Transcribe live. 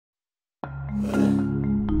So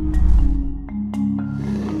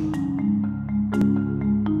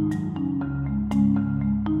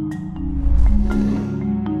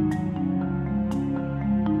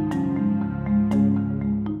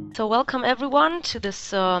welcome everyone to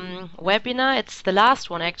this webinar. It's the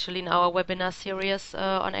last one actually in our webinar series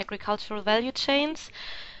on agricultural value chains.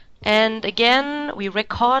 And again, we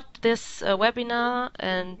record this webinar,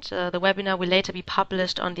 and the webinar will later be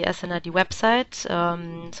published on the SNRD website.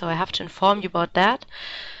 So I have to inform you about that.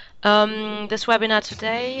 This webinar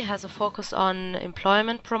today has a focus on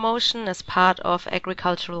employment promotion as part of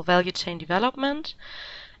agricultural value chain development.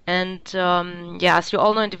 And yeah, as you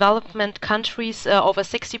all know, in development countries, over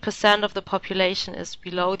 60% of the population is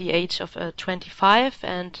below the age of 25,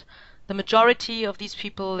 and the majority of these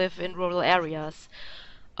people live in rural areas.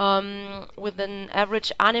 With an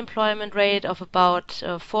average unemployment rate of about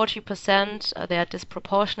 40%, they are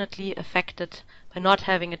disproportionately affected by not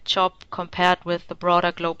having a job compared with the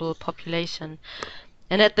broader global population.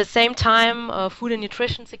 And at the same time, food and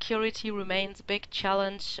nutrition security remains a big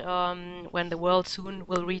challenge when the world soon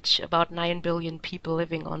will reach about 9 billion people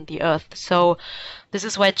living on the earth. So this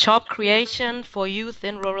is why job creation for youth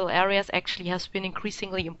in rural areas actually has been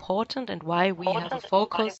increasingly important, and why we have a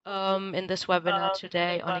focus in this webinar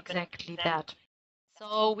today on exactly that.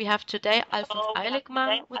 So we have today Alfons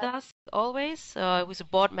Eiligman with us, always, who's a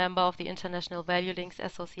board member of the International Value Links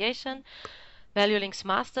Association, Value Links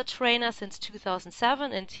Master Trainer since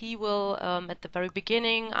 2007, and he will, at the very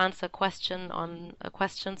beginning, answer questions on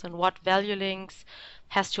what Value Links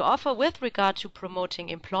has to offer with regard to promoting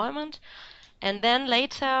employment. And then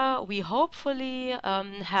later, we hopefully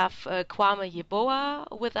have Kwame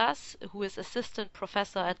Yeboah with us, who is Assistant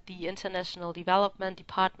Professor at the International Development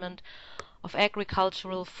Department of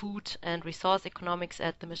Agricultural, Food and Resource Economics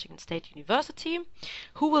at the Michigan State University,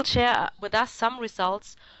 who will share with us some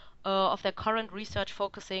results of their current research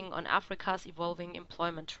focusing on Africa's evolving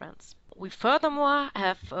employment trends. We furthermore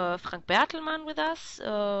have Frank Bertelmann with us,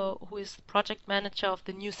 who is the project manager of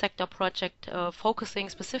the New Sector project, focusing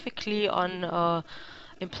specifically on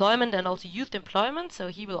employment and also youth employment. So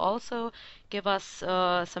he will also give us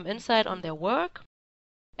some insight on their work.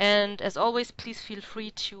 And as always, please feel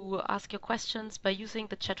free to ask your questions by using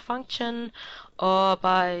the chat function or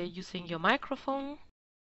by using your microphone.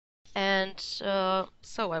 And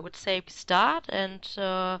so I would say we start, and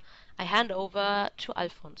I hand over to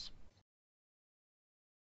Alfons.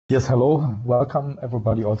 Yes, hello. Welcome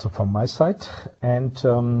everybody also from my side. And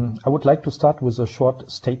I would like to start with a short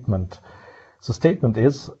statement. The statement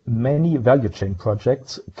is: many value chain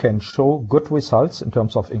projects can show good results in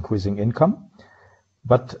terms of increasing income,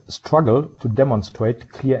 but struggle to demonstrate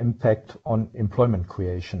clear impact on employment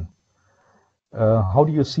creation. How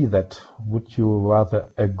do you see that? Would you rather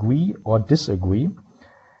agree or disagree?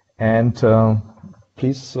 And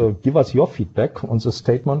please give us your feedback on the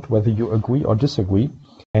statement, whether you agree or disagree.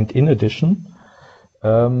 And in addition,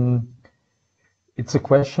 it's a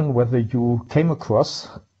question whether you came across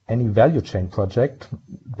any value chain project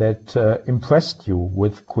that impressed you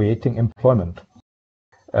with creating employment.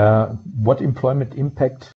 What employment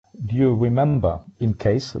impact do you remember in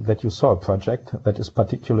case that you saw a project that is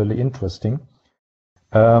particularly interesting?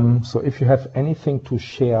 So if you have anything to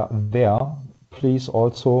share there, please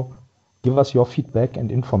also give us your feedback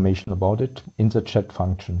and information about it in the chat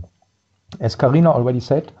function. As Karina already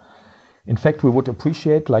said, in fact, we would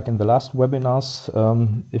appreciate, like in the last webinars,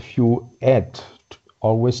 if you add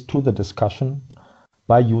always to the discussion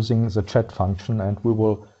by using the chat function, and we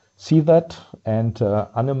will see that, and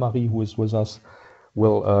Annemarie, who is with us,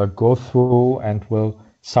 will go through and will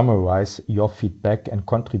summarize your feedback and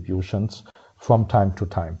contributions from time to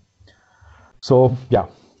time. So yeah,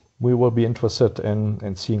 we will be interested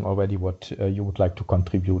in seeing already what you would like to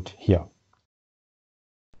contribute here.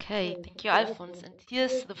 Okay, thank you, Alfons. And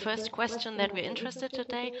here's the first question that we're interested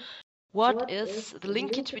today. What is the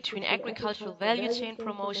linkage between agricultural value chain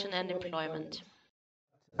promotion and employment?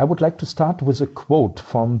 I would like to start with a quote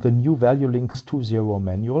from the new Value Links 2.0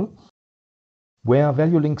 manual, where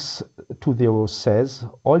Value Links 2.0 says,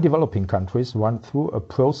 all developing countries run through a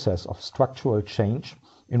process of structural change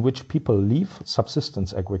in which people leave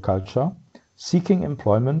subsistence agriculture, seeking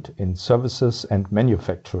employment in services and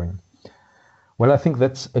manufacturing. Well, I think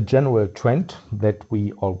that's a general trend that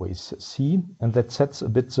we always see, and that sets a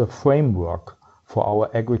bit the framework for our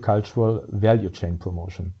agricultural value chain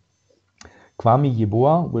promotion. Kwame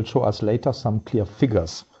Yeboah will show us later some clear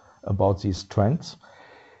figures about these trends.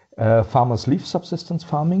 Farmers leave subsistence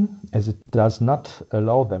farming as it does not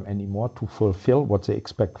allow them anymore to fulfill what they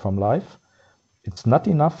expect from life. It's not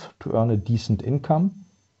enough to earn a decent income,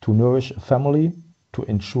 to nourish a family, to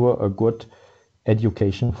ensure a good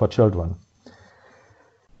education for children.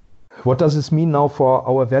 What does this mean now for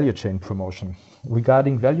our value chain promotion?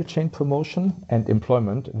 Regarding value chain promotion and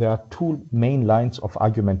employment, there are two main lines of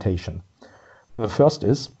argumentation. The first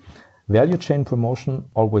is value chain promotion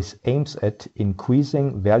always aims at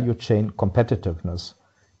increasing value chain competitiveness.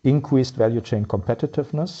 Increased value chain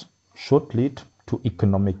competitiveness should lead to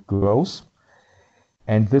economic growth,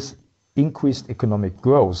 and this increased economic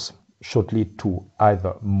growth should lead to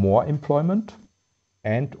either more employment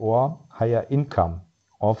and or higher income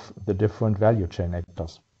of the different value chain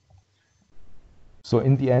actors. So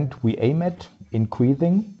in the end, we aim at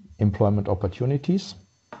increasing employment opportunities,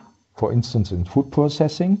 for instance in food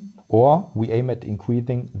processing, or we aim at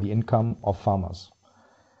increasing the income of farmers.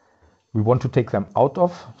 We want to take them out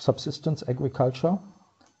of subsistence agriculture,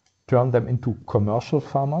 turn them into commercial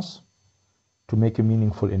farmers to make a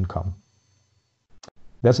meaningful income.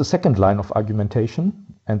 There's a second line of argumentation,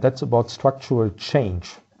 and that's about structural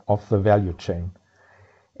change of the value chain.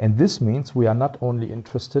 And this means we are not only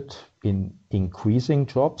interested in increasing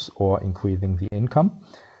jobs or increasing the income,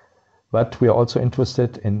 but we are also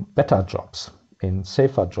interested in better jobs, in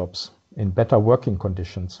safer jobs, in better working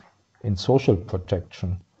conditions, in social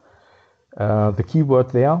protection. The key word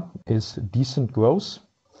there is decent growth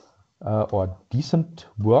or decent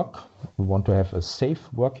work. We want to have a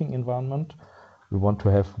safe working environment. We want to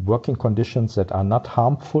have working conditions that are not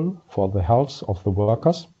harmful for the health of the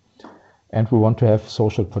workers. And we want to have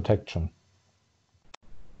social protection.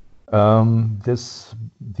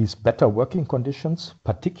 These better working conditions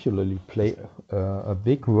particularly play a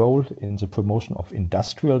big role in the promotion of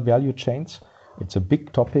industrial value chains. It's a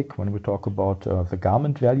big topic when we talk about the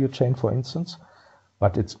garment value chain, for instance,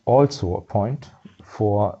 but it's also a point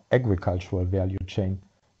for agricultural value chain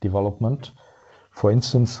development. For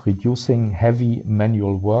instance, reducing heavy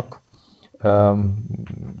manual work,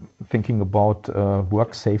 thinking about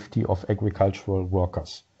work safety of agricultural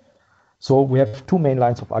workers. So we have two main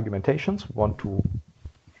lines of argumentations. We want to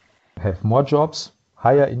have more jobs,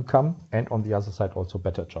 higher income, and on the other side also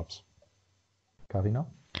better jobs. Karina?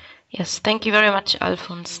 Yes, thank you very much,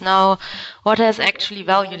 Alfons. Now, what has actually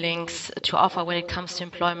Value Links to offer when it comes to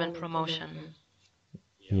employment promotion?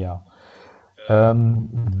 Yeah.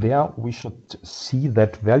 There we should see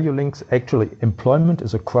that value links, actually employment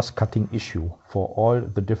is a cross-cutting issue for all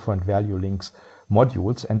the different value links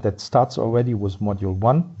modules, and that starts already with module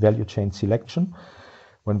 1, value chain selection.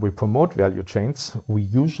 When we promote value chains, we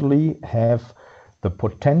usually have the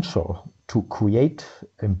potential to create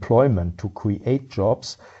employment, to create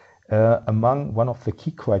jobs among one of the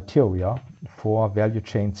key criteria for value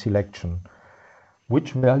chain selection.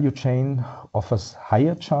 Which value chain offers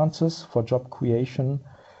higher chances for job creation?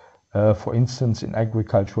 For instance, in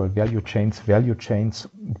agricultural value chains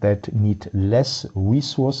that need less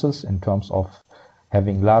resources in terms of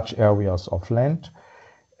having large areas of land,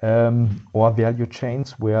 or value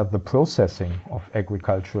chains where the processing of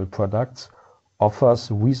agricultural products offers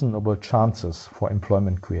reasonable chances for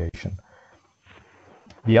employment creation.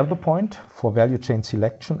 The other point for value chain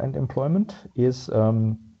selection and employment is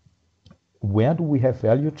where do we have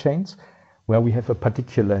value chains where we have a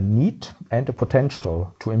particular need and a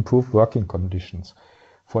potential to improve working conditions.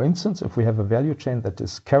 For instance, if we have a value chain that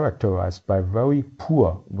is characterized by very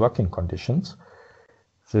poor working conditions,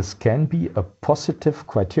 this can be a positive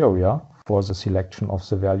criteria for the selection of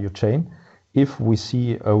the value chain if we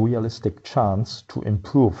see a realistic chance to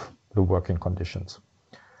improve the working conditions.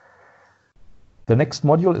 The next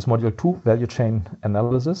module is module 2, value chain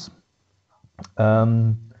analysis.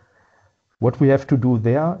 What we have to do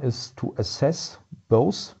there is to assess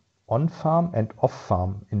both on-farm and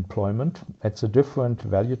off-farm employment at the different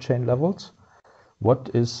value chain levels. What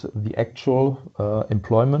is the actual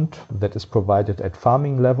employment that is provided at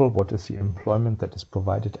farming level? What is the employment that is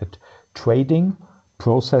provided at trading,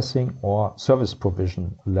 processing, or service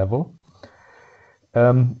provision level?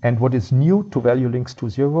 And what is new to Value Links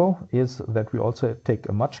 2.0 is that we also take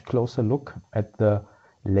a much closer look at the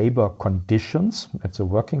labor conditions, at the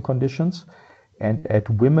working conditions, and at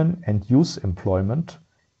women and youth employment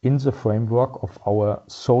in the framework of our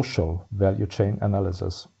social value chain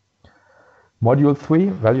analysis. Module 3,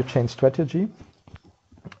 value chain strategy.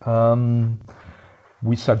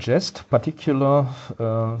 We suggest particular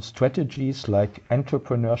strategies like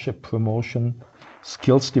entrepreneurship promotion,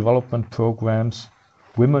 skills development programs,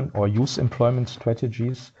 women or youth employment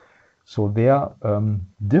strategies. So there are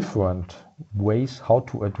different ways how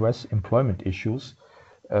to address employment issues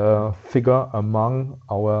figure among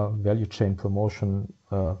our value chain promotion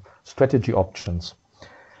strategy options.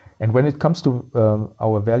 And when it comes to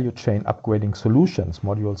our value chain upgrading solutions,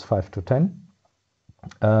 modules 5 to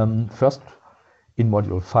 10, first In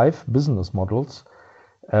Module 5, business models,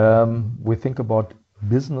 we think about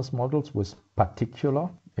business models with particular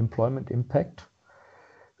employment impact.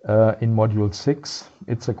 In Module 6,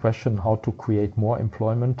 it's a question how to create more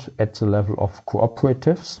employment at the level of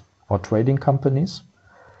cooperatives or trading companies.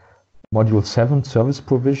 Module 7, service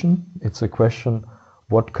provision. It's a question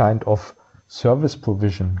what kind of service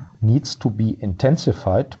provision needs to be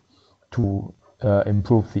intensified to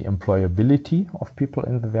improve the employability of people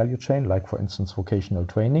in the value chain, like for instance vocational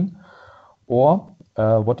training, or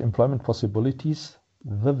what employment possibilities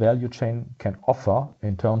the value chain can offer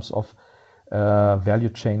in terms of value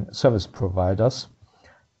chain service providers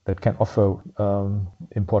that can offer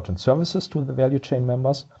important services to the value chain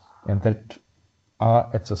members and that are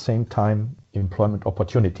at the same time employment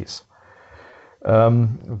opportunities.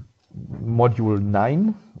 Module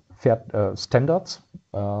 9, standards,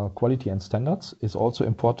 quality and standards is also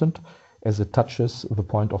important as it touches the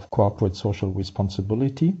point of corporate social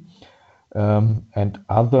responsibility and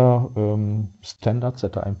other standards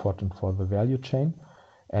that are important for the value chain.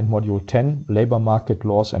 And Module 10, labor market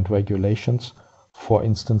laws and regulations, for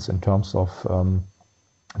instance, in terms of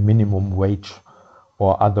minimum wage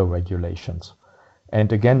or other regulations.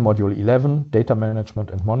 And again, Module 11, data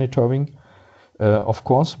management and monitoring. Of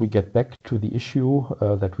course, we get back to the issue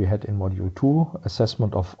that we had in Module 2,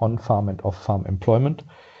 assessment of on-farm and off-farm employment.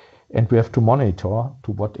 And we have to monitor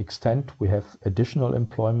to what extent we have additional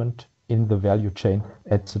employment in the value chain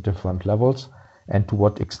at the different levels and to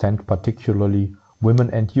what extent particularly women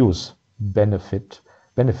and youth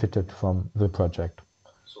benefited from the project.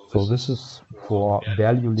 So this is for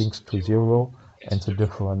value links to zero and the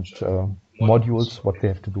different modules, what they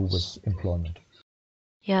have to do with employment.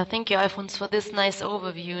 Yeah, thank you, Alfons, for this nice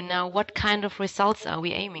overview. Now, what kind of results are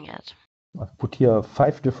we aiming at? I've put here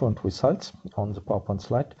 5 different results on the PowerPoint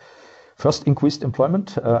slide. First, increased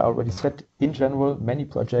employment. I already said, in general, many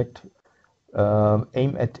projects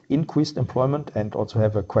aim at increased employment and also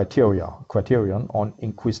have a criterion on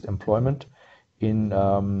increased employment in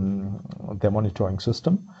their monitoring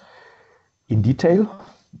system. In detail,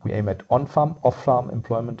 we aim at on-farm, off-farm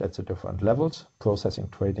employment at the different levels, processing,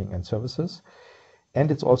 trading, and services. And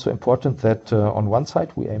it's also important that on one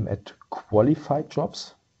side, we aim at qualified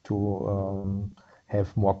jobs to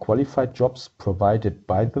have more qualified jobs provided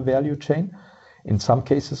by the value chain. In some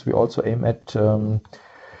cases, we also aim at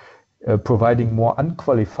providing more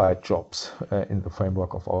unqualified jobs in the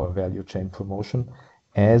framework of our value chain promotion,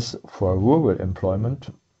 as for rural employment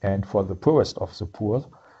and for the poorest of the poor,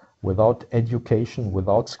 without education,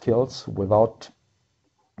 without skills, without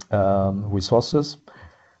resources.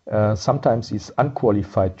 Sometimes these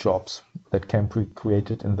unqualified jobs that can be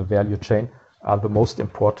created in the value chain are the most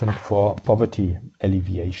important for poverty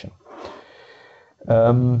alleviation.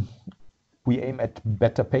 We aim at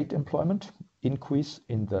better paid employment, increase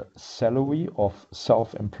in the salary of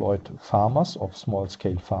self-employed farmers, of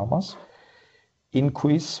small-scale farmers,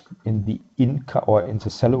 increase in the income or in the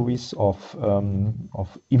salaries of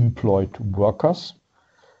employed workers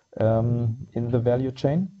in the value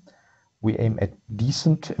chain. We aim at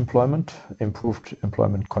decent employment, improved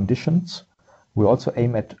employment conditions. We also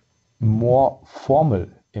aim at more formal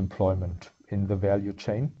employment in the value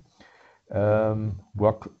chain,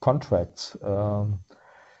 work contracts,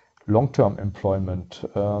 long-term employment,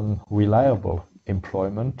 reliable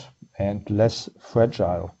employment, and less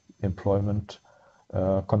fragile employment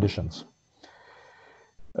conditions.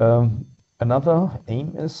 Another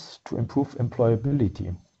aim is to improve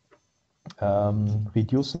employability.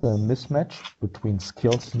 Reduce the mismatch between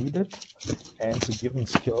skills needed and the given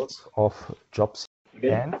skills of jobs.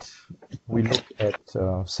 And we look at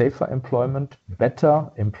safer employment, better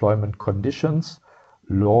employment conditions,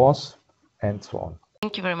 laws, and so on.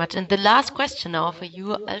 Thank you very much. And the last question now for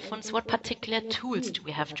you, Alfons, what particular tools do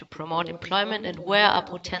we have to promote employment and where are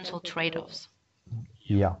potential trade-offs?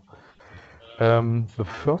 Yeah. The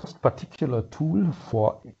first particular tool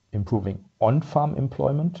for improving on-farm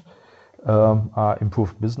employment are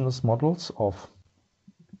improved business models of,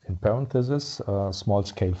 in parentheses,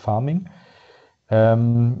 small-scale farming.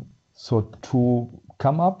 So to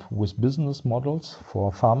come up with business models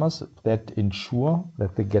for farmers that ensure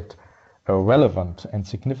that they get a relevant and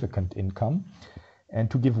significant income.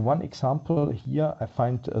 And to give one example here, I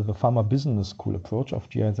find the Farmer Business School approach of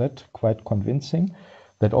GIZ quite convincing.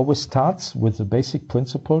 That always starts with the basic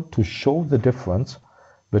principle to show the difference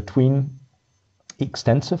between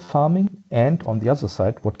extensive farming and, on the other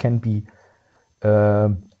side, what can be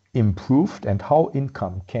improved and how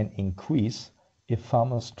income can increase if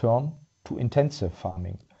farmers turn to intensive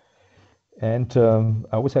farming. And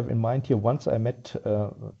I always have in mind here, once I met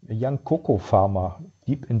a young cocoa farmer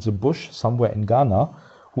deep in the bush somewhere in Ghana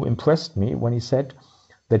who impressed me when he said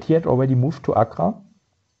that he had already moved to Accra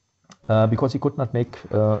because he could not make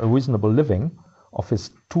a reasonable living of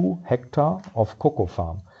his 2 hectare of cocoa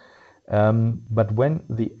farm. But when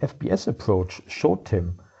the FBS approach showed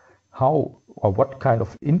him how or what kind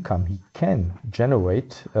of income he can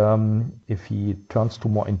generate if he turns to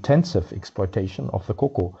more intensive exploitation of the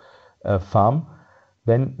cocoa farm,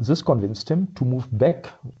 then this convinced him to move back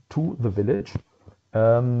to the village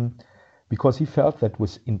because he felt that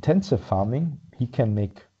with intensive farming he can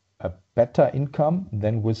make a better income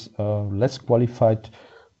than with a less qualified,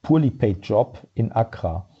 poorly paid job in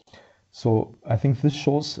Accra. So I think this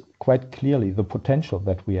shows quite clearly the potential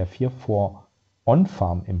that we have here for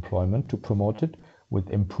on-farm employment to promote it with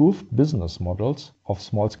improved business models of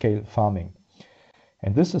small-scale farming.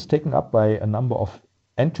 And this is taken up by a number of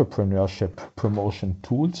entrepreneurship promotion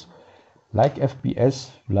tools like FBS,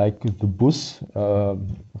 like the BUS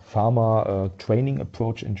farmer training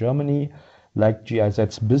approach in Germany, like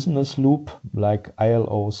GIZ's business loop, like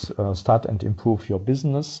ILO's Start and Improve Your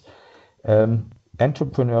Business,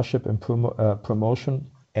 entrepreneurship and promotion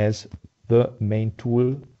as the main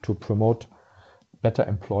tool to promote better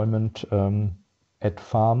employment at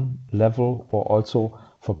farm level or also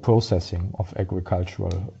for processing of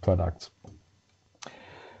agricultural products.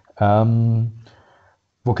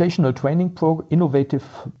 Vocational training innovative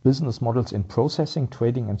business models in processing,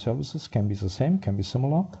 trading and services can be the same, can be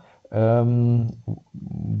similar.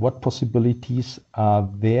 What possibilities are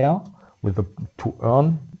there to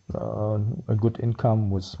earn a good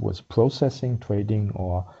income with processing, trading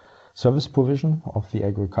or service provision of the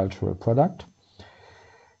agricultural product?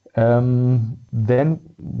 Then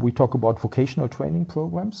we talk about vocational training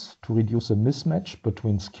programs to reduce a mismatch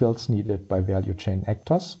between skills needed by value chain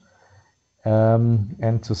actors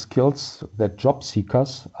and the skills that job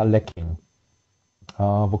seekers are lacking.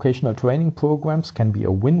 Vocational training programs can be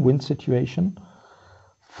a win-win situation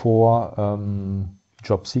for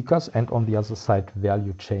job seekers and on the other side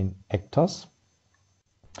value chain actors.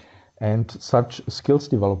 And such skills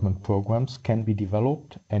development programs can be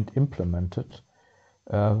developed and implemented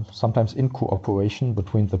sometimes in cooperation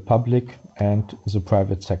between the public and the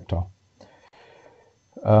private sector.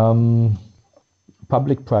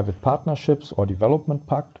 Public-private partnerships or development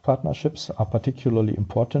partnerships are particularly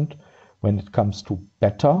important when it comes to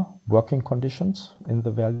better working conditions in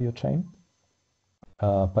the value chain,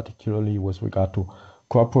 particularly with regard to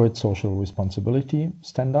corporate social responsibility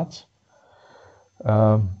standards,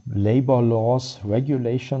 labor laws,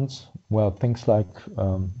 regulations, well, things like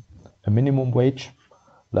a minimum wage,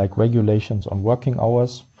 like regulations on working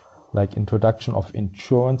hours, like introduction of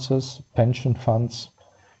insurances, pension funds,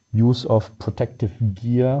 use of protective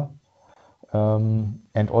gear,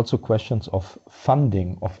 and also questions of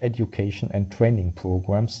funding of education and training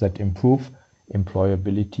programs that improve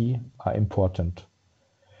employability are important.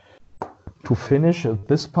 To finish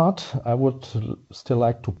this part, I would still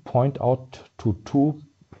like to point out to 2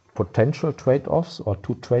 potential trade-offs or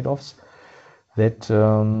 2 trade-offs that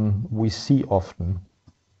we see often.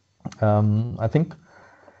 I think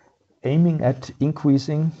aiming at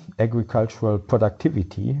increasing agricultural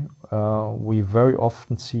productivity, we very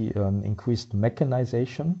often see an increased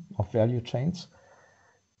mechanization of value chains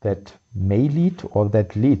that may lead or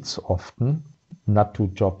that leads often not to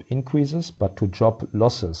job increases but to job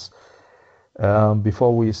losses.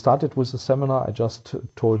 Before we started with the seminar, I just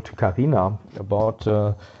told Karina about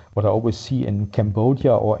what I always see in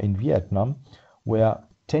Cambodia or in Vietnam, where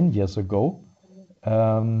 10 years ago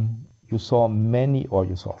you saw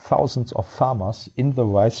thousands of farmers in the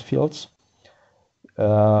rice fields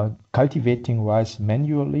cultivating rice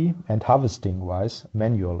manually and harvesting rice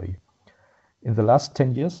manually. In the last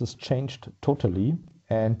 10 years, this changed totally,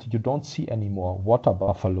 and you don't see any more water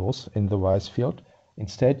buffaloes in the rice field.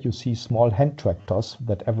 Instead, you see small hand tractors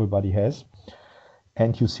that everybody has,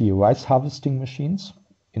 and you see rice harvesting machines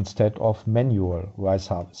instead of manual rice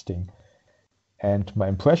harvesting. And my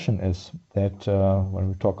impression is that when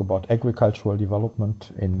we talk about agricultural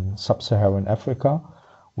development in sub-Saharan Africa,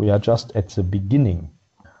 we are just at the beginning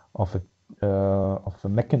of the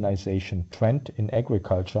mechanization trend in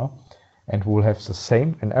agriculture, and we will have the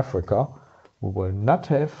same in Africa. We will not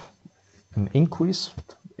have an increase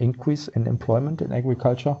in employment in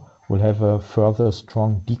agriculture. We'll have a further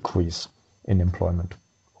strong decrease in employment.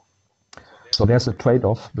 So there's a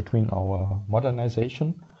trade-off between our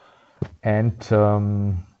modernization and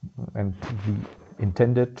the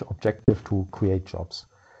intended objective to create jobs.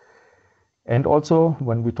 And also,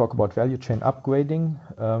 when we talk about value chain upgrading,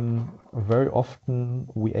 very often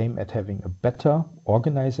we aim at having a better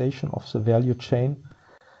organization of the value chain,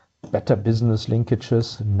 better business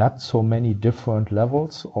linkages, not so many different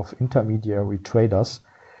levels of intermediary traders.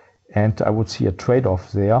 And I would see a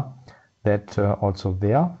trade-off there that also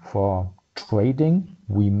there for trading,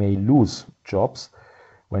 we may lose jobs.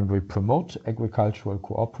 When we promote agricultural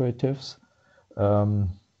cooperatives,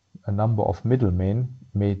 a number of middlemen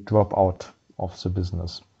may drop out of the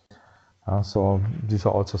business. So these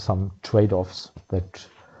are also some trade-offs that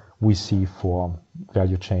we see for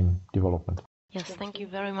value chain development. Yes, thank you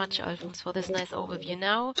very much, Alfons, for this nice overview.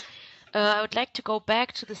 Now, I would like to go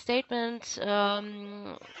back to the statement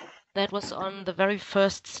that was on the very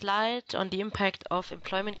first slide on the impact of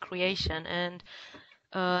employment creation. And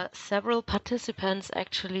several participants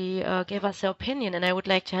actually gave us their opinion, and I would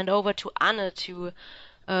like to hand over to Anne to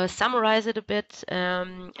summarize it a bit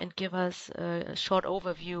and give us a short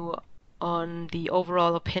overview on the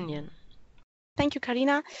overall opinion. Thank you,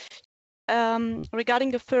 Karina.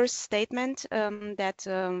 Regarding the first statement that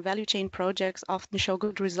value chain projects often show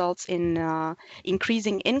good results in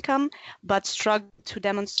increasing income, but struggle to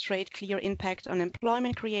demonstrate clear impact on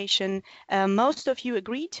employment creation, most of you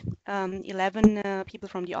agreed. 11 people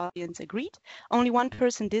from the audience agreed. Only one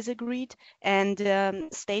person disagreed and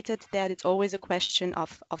stated that it's always a question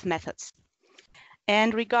of methods.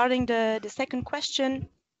 And regarding the second question,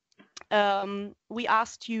 we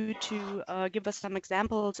asked you to give us some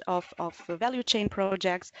examples of value chain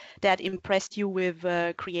projects that impressed you with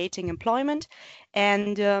creating employment.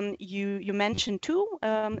 And you mentioned two,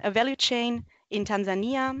 a value chain in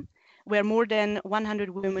Tanzania, where more than 100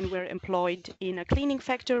 women were employed in a cleaning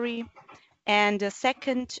factory. And a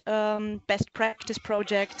second best practice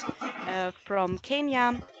project from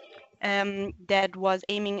Kenya, that was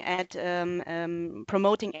aiming at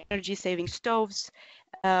promoting energy-saving stoves.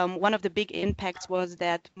 One of the big impacts was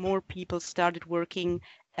that more people started working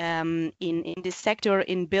in this sector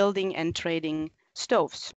in building and trading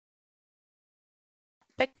stoves.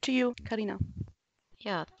 Back to you, Karina.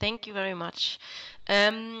 Yeah, thank you very much.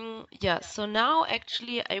 Yeah, so now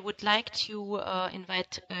actually I would like to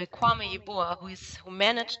invite Kwame Yeboah, who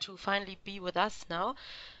managed to finally be with us now,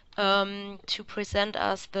 to present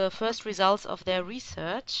us the first results of their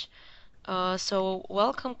research. So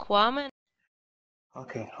welcome, Kwame.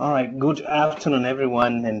 Okay, all right. Good afternoon,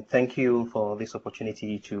 everyone, and thank you for this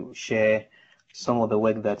opportunity to share some of the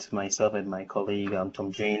work that myself and my colleague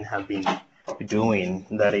Tom Jane have been doing.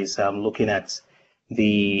 That is looking at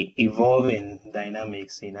the evolving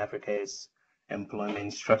dynamics in Africa's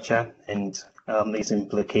employment structure and its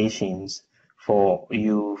implications for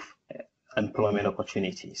youth employment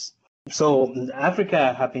opportunities. So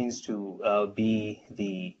Africa happens to be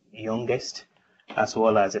the youngest as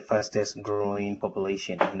well as the fastest growing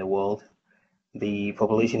population in the world. The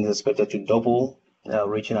population is expected to double,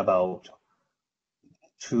 reaching about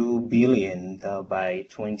 2 billion by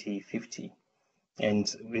 2050. And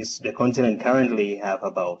the continent currently have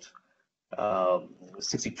about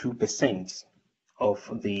 62%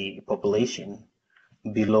 of the population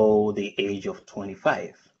below the age of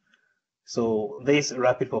 25. So this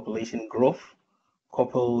rapid population growth,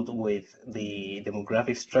 coupled with the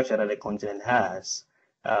demographic structure that the continent has,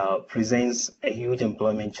 presents a huge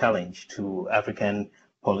employment challenge to African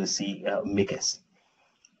policy makers.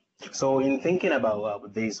 So in thinking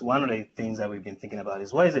about this, one of the things that we've been thinking about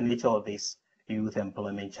is what is the nature of this youth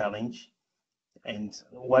employment challenge, and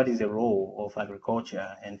what is the role of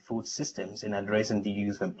agriculture and food systems in addressing the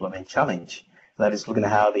youth employment challenge? That is looking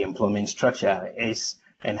at how the employment structure is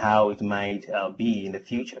and how it might be in the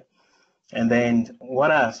future. And then what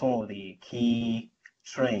are some of the key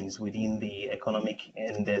trends within the economic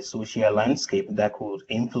and the social landscape that could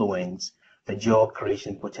influence the job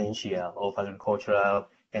creation potential of agricultural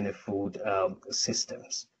and the food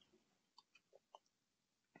systems?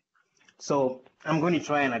 So I'm going to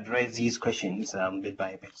try and address these questions bit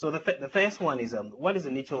by bit. So the first one is, what is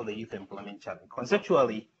the nature of the youth employment challenge?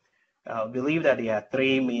 Conceptually, believe that there are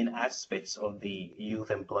three main aspects of the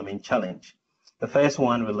youth employment challenge. The first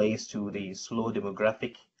one relates to the slow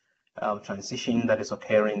demographic transition that is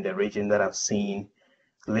occurring in the region that have seen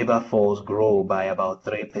labor force grow by about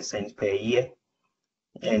 3% per year,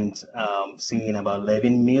 and seeing about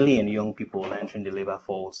 11 million young people entering the labor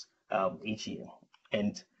force each year.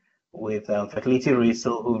 And with fertility rates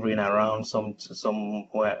still hovering around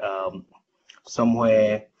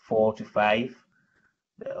somewhere 4 to 5,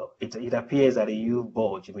 it appears that the youth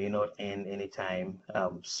bulge may not end anytime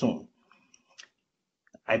soon.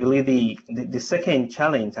 I believe the second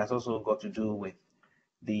challenge has also got to do with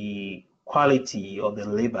the quality of the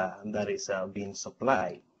labor that is being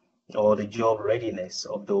supplied, or the job readiness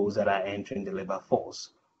of those that are entering the labor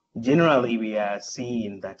force. Generally, we are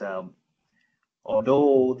seeing that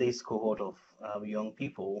although this cohort of young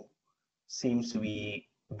people seems to be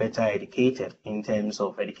better educated in terms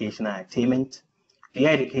of educational attainment, the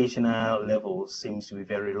educational level seems to be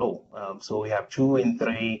very low. So we have 2 in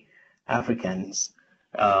 3 Africans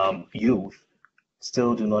youth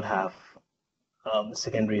still do not have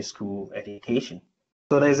secondary school education.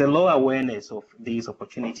 So there's a low awareness of these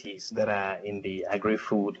opportunities that are in the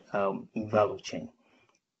agri-food value chain.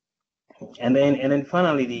 And then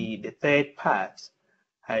finally, the third part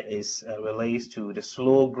relates to the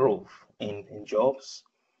slow growth in jobs.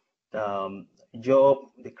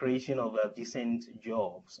 The creation of decent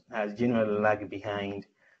jobs has generally lagged behind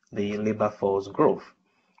the labor force growth.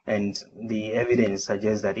 And the evidence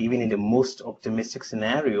suggests that even in the most optimistic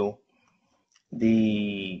scenario,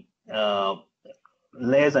 the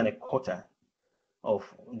less than a quarter of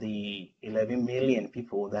the 11 million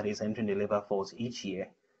people that is entering the labor force each year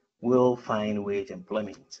will find wage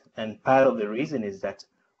employment. And part of the reason is that,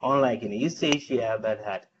 unlike in East Asia that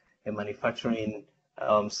had a manufacturing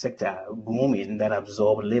sector booming that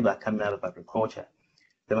absorbed labor coming out of agriculture,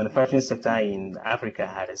 the manufacturing sector in Africa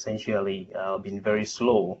had essentially been very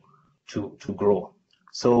slow to grow.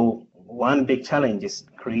 So one big challenge is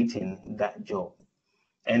creating that job.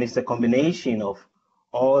 And it's a combination of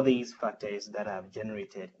all these factors that have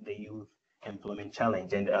generated the youth employment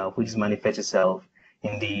challenge, and which manifests itself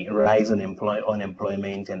in the rise in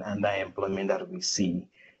unemployment and underemployment that we see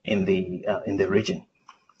in the region.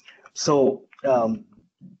 So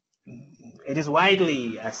it is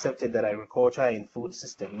widely accepted that agriculture and food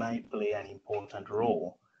system might play an important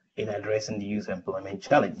role in addressing the youth employment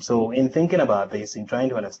challenge. So in thinking about this, in trying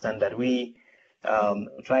to understand that, we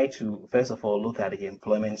try to first of all look at the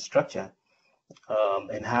employment structure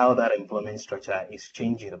and how that employment structure is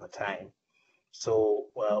changing over time. So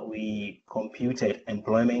we computed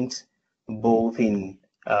employment both in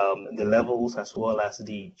the levels as well as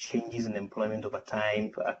the changes in employment over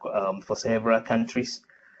time for several countries.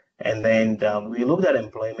 And then we looked at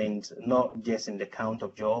employment not just in the count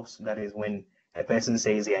of jobs, that is when a person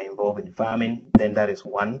says they are involved in farming, then that is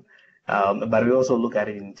one. But we also look at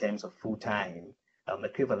it in terms of full-time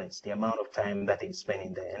equivalence, the amount of time that is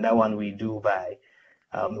spending there. And that one we do by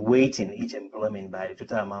weighting each employment by the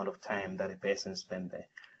total amount of time that a person spent there.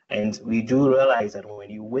 And we do realize that when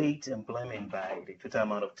you weight employment by the total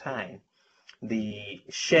amount of time, the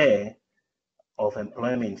share of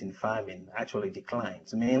employment in farming actually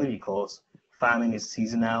declines, mainly because farming is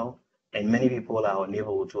seasonal and many people are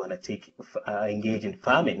unable to engage in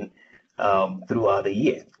farming throughout the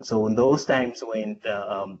year. So in those times when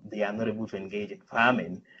they are not able to engage in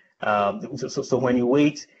farming, so when you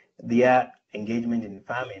weight their engagement in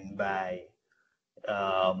farming by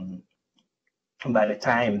the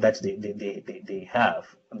time that they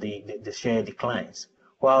have, the share declines,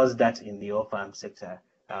 whilst that in the off-farm sector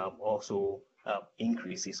also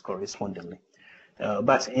increases correspondingly.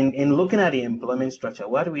 But in looking at the employment structure,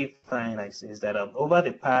 what we find is that over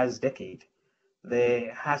the past decade,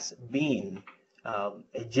 there has been a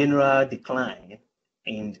general decline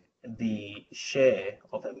in the share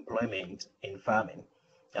of employment in farming.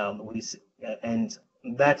 And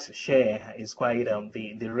that share is quite,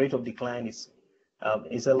 the rate of decline is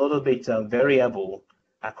a little bit variable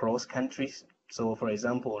across countries. So for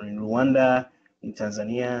example, in Rwanda, in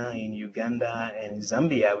Tanzania, in Uganda, and in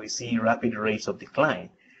Zambia, we see rapid rates of decline.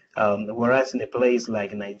 Whereas in a place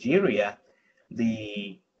like Nigeria,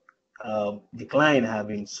 the decline have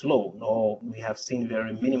been slow, or we have seen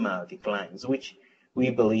very minimal declines, which we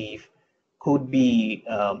believe could be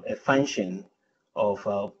a function of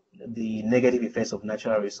the negative effects of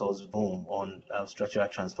natural resource boom on structural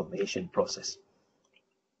transformation process.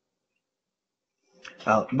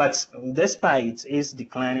 But despite its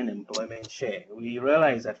declining employment share, we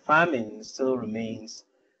realize that farming still remains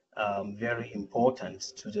very important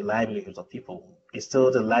to the livelihoods of people. It's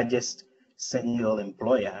still the largest single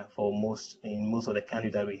employer for in most of the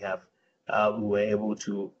countries that we have. We were able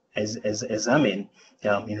to examine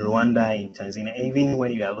in Rwanda, in Tanzania, even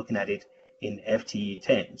when you are looking at it in FTE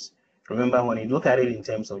terms. Remember, when you look at it in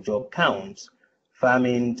terms of job counts,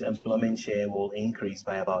 farming employment share will increase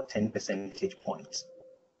by about 10 percentage points.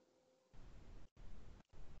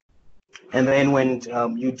 And then when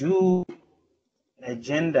you do a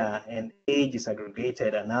gender and age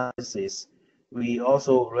disaggregated analysis, we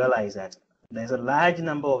also realize that there's a large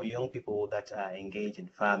number of young people that are engaged in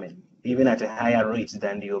farming, even at a higher rate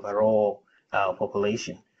than the overall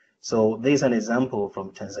population. So there's an example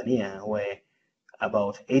from Tanzania where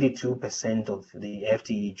about 82% of the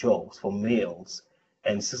FTE jobs for males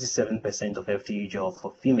and 67% of FTE jobs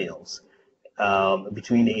for females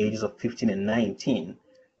between the ages of 15 and 19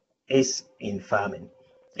 is in farming.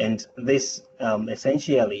 And this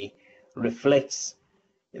essentially reflects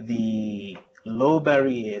the low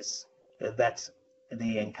barriers that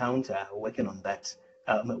they encounter working on that,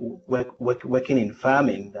 working in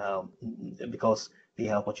farming, because they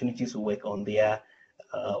have opportunities to work on their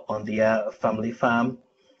family farm,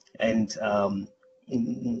 and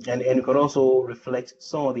it could also reflect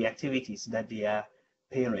some of the activities that their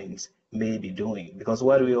parents may be doing. Because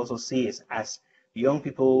what we also see is, as young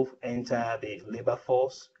people enter the labor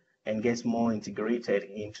force and get more integrated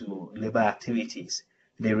into labor activities,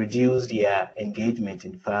 they reduce their engagement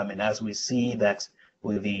in farming, as we see that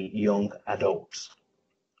with the young adults.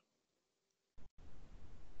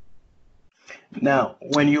 Now,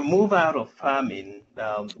 when you move out of farming,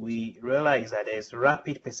 we realize that there's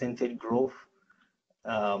rapid percentage growth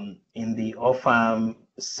in the off-farm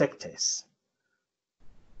sectors,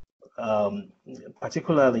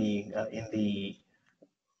 particularly in the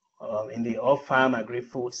off-farm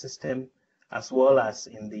agri-food system, as well as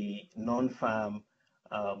in the non-farm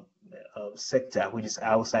sector, which is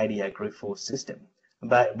outside the agri-food system.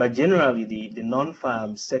 But generally, the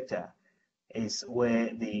non-farm sector is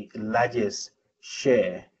where the largest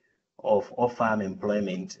share of off-farm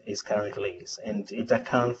employment is currently, and it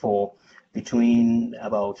accounts for between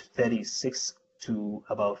about 36 to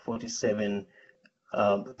about 47%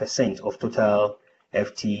 of total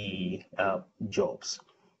FTE jobs.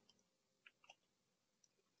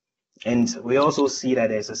 And we also see that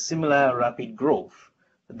there's a similar rapid growth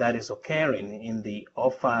that is occurring in the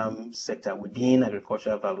off-farm sector within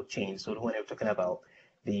agricultural value chain. So when you're talking about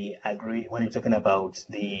when you're talking about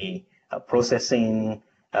the processing,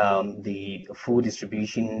 the food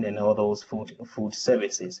distribution, and all those food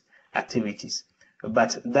services activities.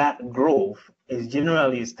 But that growth is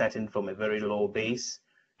generally starting from a very low base.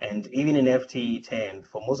 And even in FTE 10,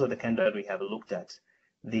 for most of the countries that we have looked at,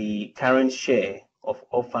 the current share of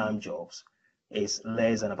off-farm jobs is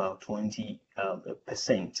less than about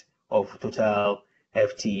 20% of total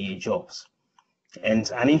FTE jobs. And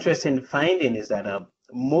an interesting finding is that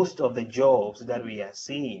most of the jobs that we are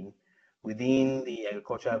seeing within the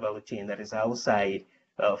agricultural value chain that is outside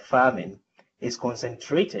farming is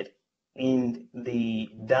concentrated in the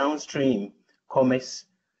downstream commerce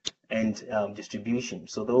and distribution.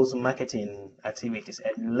 So those marketing activities,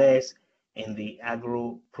 and less in the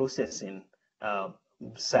agro-processing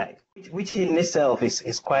side, which in itself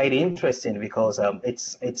is quite interesting, because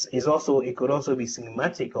it could also be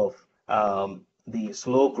symptomatic of the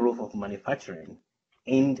slow growth of manufacturing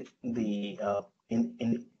in the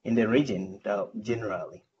region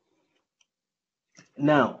generally.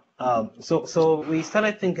 Now, so we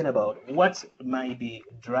started thinking about what might be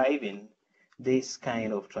driving this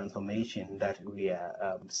kind of transformation that we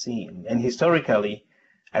are seeing. And historically,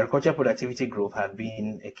 agricultural productivity growth has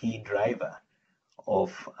been a key driver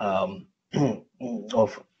of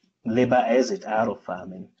of labor exit out of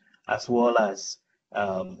farming, as well as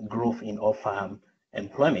growth in off-farm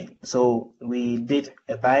employment. So we did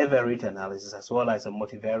a bivariate analysis as well as a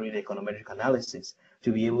multivariate econometric analysis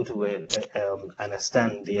to be able to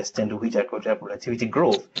understand the extent to which agricultural productivity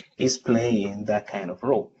growth is playing that kind of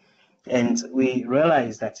role. And we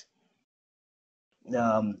realized that in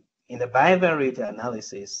the bivariate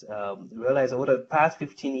analysis, we realized over the past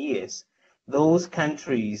 15 years, those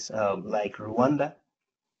countries like Rwanda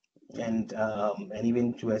and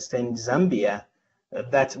even to extent Zambia,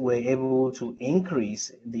 that were able to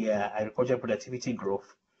increase their agricultural productivity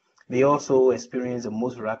growth, they also experienced the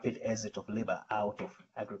most rapid exit of labor out of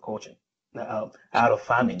agriculture, out of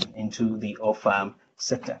farming into the off-farm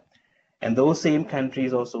sector. And those same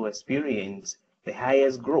countries also experience the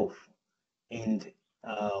highest growth in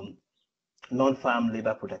non-farm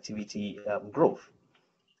labor productivity growth.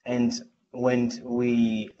 And when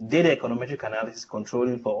we did econometric analysis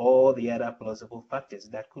controlling for all the other plausible factors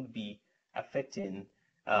that could be affecting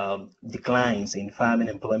declines in farming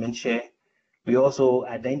employment share, we also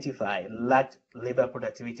identify lagged labor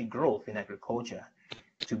productivity growth in agriculture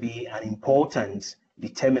to be an important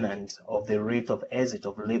determinant of the rate of exit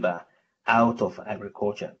of labor out of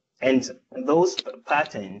agriculture. And those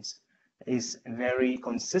patterns is very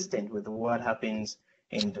consistent with what happens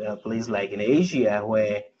in places like in Asia,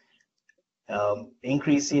 where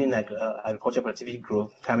increasing agricultural productivity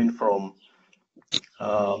growth coming from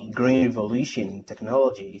green revolution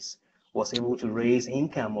technologies was able to raise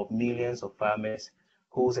income of millions of farmers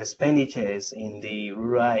whose expenditures in the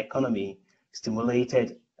rural economy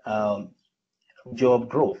stimulated job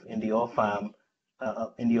growth in the off-farm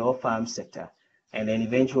in the off-farm sector, and then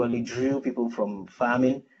eventually drew people from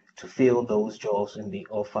farming to fill those jobs in the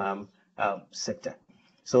off-farm sector.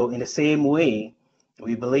 So in the same way,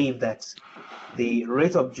 we believe that the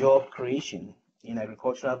rate of job creation in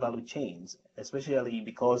agricultural value chains, especially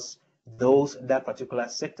because that particular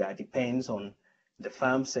sector depends on the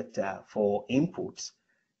farm sector for inputs,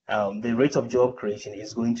 the rate of job creation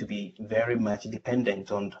is going to be very much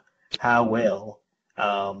dependent on how well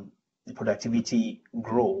the productivity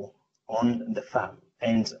grow on the farm.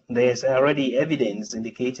 And there's already evidence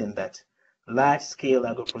indicating that large-scale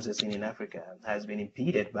agro-processing in Africa has been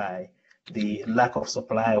impeded by the lack of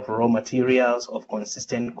supply of raw materials of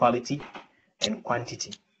consistent quality and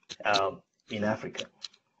quantity in Africa.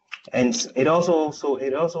 And it also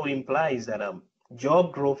implies that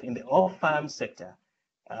job growth in the off-farm sector,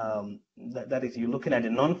 that is, you're looking at the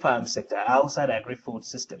non-farm sector outside agri-food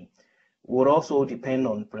system, would also depend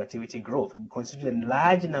on productivity growth, considering a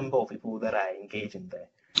large number of people that are engaged in there.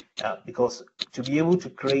 Because to be able to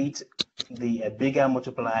create the bigger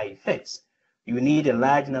multiplier effects, you need a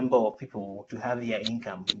large number of people to have their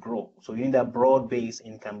income grow. So you need a broad-based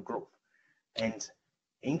income growth. And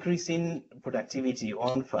increasing productivity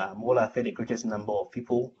on farm will affect the greatest number of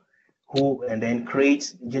people who, and then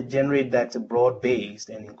generate that broad-based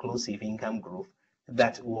and inclusive income growth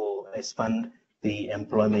that will expand the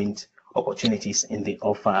employment opportunities in the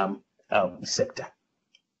off-farm sector.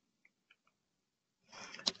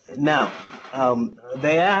 Now,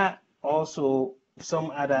 there are also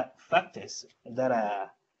some other factors that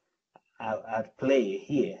are at play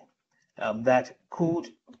here that could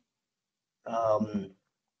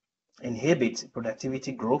inhibit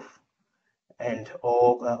productivity growth and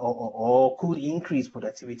or could increase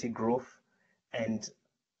productivity growth and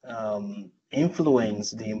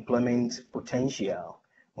influence the employment potential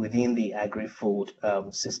within the agri-food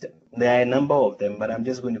system. There are a number of them, but I'm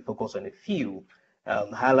just going to focus on a few,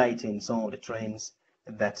 highlighting some of the trends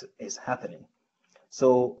that is happening.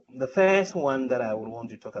 So the first one that I would want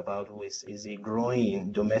to talk about is a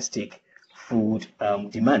growing domestic food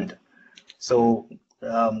demand. So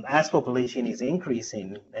as population is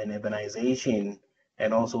increasing and urbanization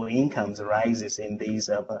and also incomes rises in these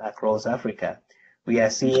across Africa, we are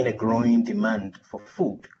seeing a growing demand for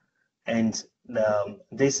food. And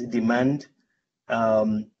this demand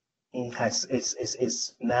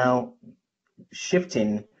is now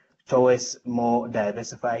shifting towards more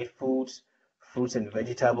diversified foods, fruits and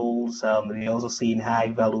vegetables. We're also seeing high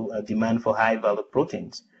value demand for high value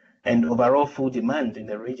proteins. And overall food demand in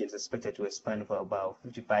the region is expected to expand for about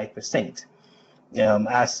 55%,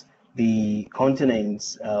 as the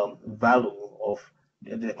continent's value of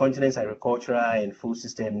the continent's agricultural and food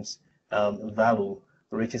systems value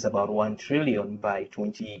reaches about 1 trillion by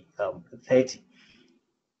 2030.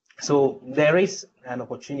 So there is an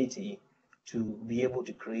opportunity to be able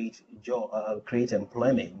to create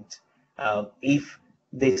employment if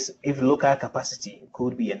local capacity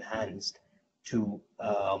could be enhanced to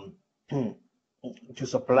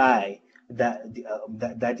supply that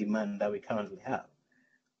demand that we currently have.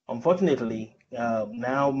 Unfortunately,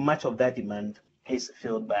 now much of that demand is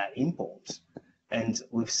filled by imports, and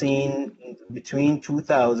we've seen between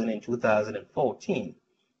 2000 and 2014,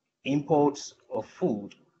 imports of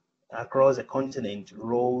food across the continent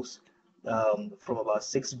rose from about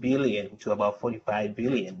 6 billion to about 45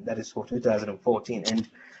 billion. That is for 2014, and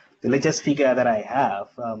the latest figure that I have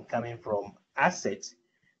coming from assets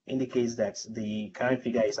indicates that the current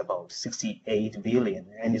figure is about 68 billion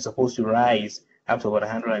and is supposed to rise up to about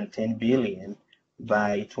 110 billion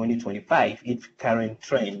by 2025 if current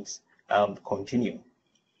trends continue.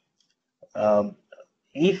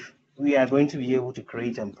 If we are going to be able to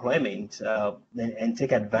create employment and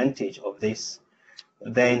take advantage of this,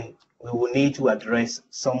 then we will need to address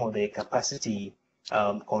some of the capacity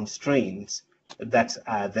constraints that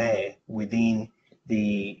are there within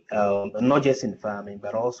the not just in farming,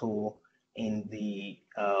 but also in the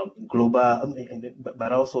global,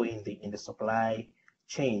 but also in the supply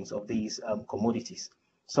chains of these commodities.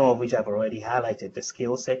 Some of which I've already highlighted: the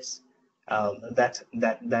skill sets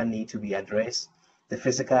that need to be addressed, the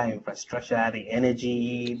physical infrastructure, the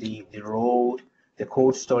energy, the road, the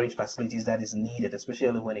cold storage facilities that is needed,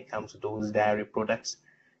 especially when it comes to those dairy products,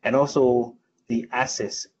 and also the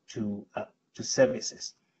access to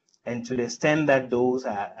services. And to the extent that those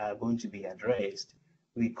are going to be addressed,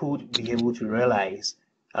 we could be able to realize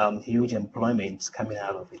huge employments coming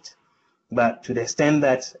out of it. But to the extent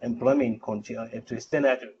that employment to the extent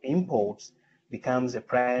that imports becomes a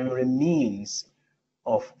primary means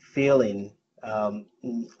of filling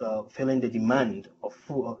the demand of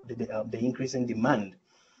food, the increasing demand,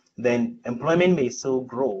 then employment may still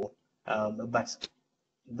grow, but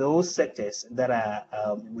those sectors that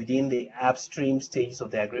are within the upstream stages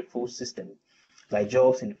of the agri-food system, like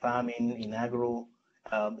jobs in farming, in agro,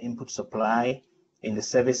 input supply, in the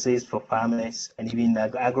services for farmers, and even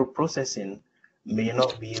agro-processing, may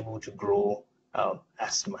not be able to grow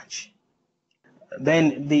as much.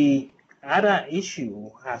 Then the other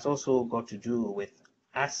issue has also got to do with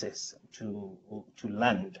access to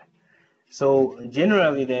land. So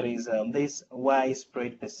generally, there is this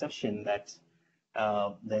widespread perception that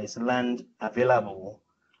there is land available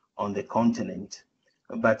on the continent,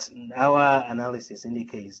 but our analysis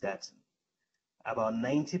indicates that about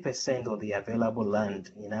 90% of the available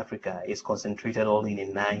land in Africa is concentrated only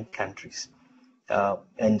in 9 countries,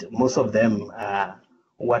 and most of them are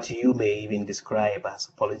what you may even describe as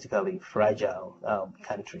politically fragile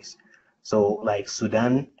countries. So, like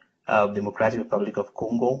Sudan, Democratic Republic of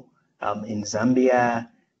Congo, in Zambia,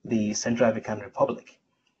 the Central African Republic.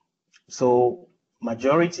 So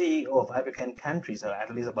majority of African countries, or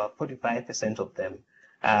at least about 45% of them,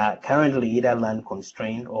 are currently either land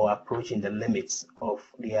constrained or approaching the limits of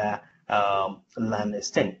their land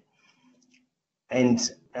extent. And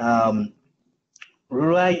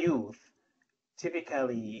rural youth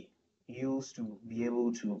typically used to be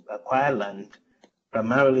able to acquire land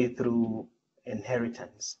primarily through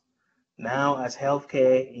inheritance. Now, as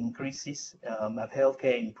healthcare increases, as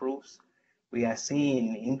healthcare improves, we are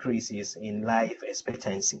seeing increases in life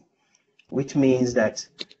expectancy, which means that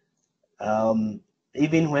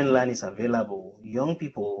even when land is available, young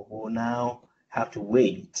people will now have to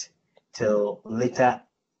wait till later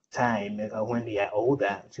time when they are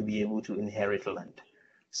older to be able to inherit land.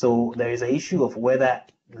 So there is an issue of whether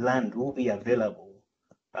land will be available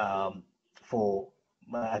for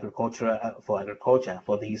agriculture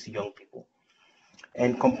for these young people.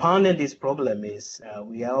 And compounding this problem is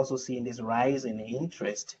we are also seeing this rise in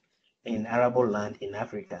interest in arable land in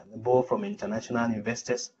Africa, both from international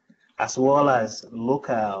investors as well as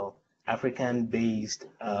local African-based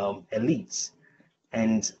elites.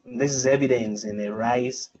 And this is evidence in a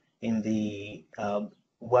rise in the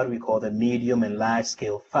what we call the medium and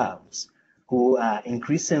large-scale farms, who are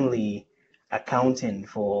increasingly accounting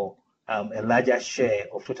for a larger share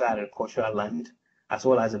of total agricultural land, as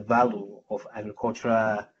well as the value of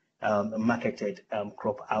agricultural marketed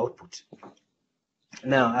crop output.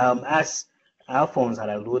 Now, as Alphonse had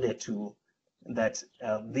alluded to, that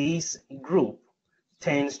this group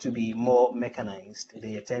tends to be more mechanized.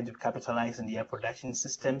 They tend to capitalize in their production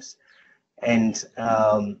systems, and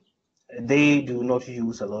they do not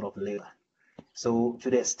use a lot of labor. So to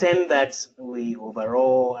the extent that we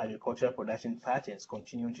overall agricultural production patterns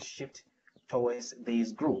continue to shift towards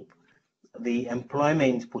this group, the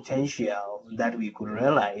employment potential that we could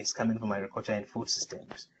realize coming from agriculture and food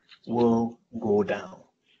systems will go down.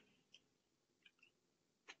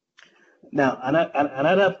 Now,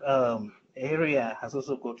 another area has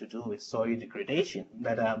also got to do with soil degradation,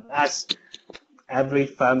 that as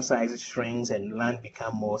average farm size shrinks and land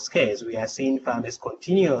become more scarce, we are seeing farmers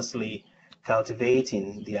continuously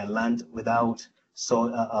cultivating their land without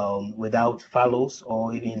without fallows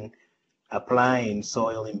or even applying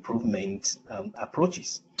soil improvement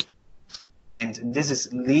approaches. And this is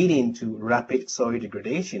leading to rapid soil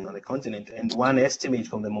degradation on the continent. And one estimate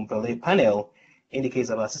from the Montpellier panel indicates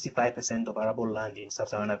about 65% of arable land in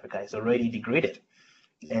sub-Saharan Africa is already degraded,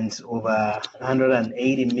 and over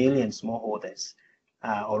 180 million smallholders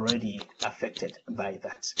are already affected by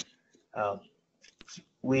that.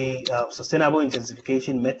 Sustainable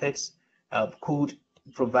intensification methods could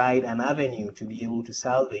provide an avenue to be able to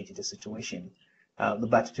salvage the situation,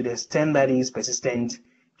 but to the extent that is persistent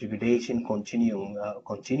degradation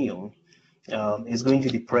continuum is going to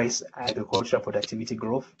depress agricultural productivity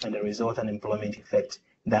growth and the resultant employment effect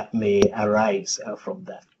that may arise from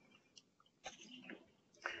that.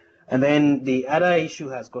 And then the other issue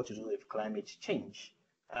has got to do with climate change,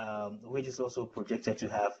 which is also projected to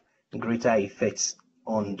have greater effects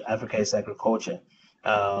on Africa's agriculture,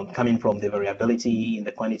 coming from the variability in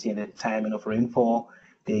the quantity and the timing of rainfall,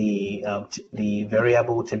 the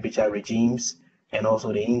variable temperature regimes, and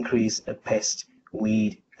also the increased pest,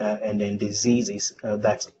 weed, and then diseases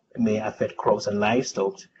that may affect crops and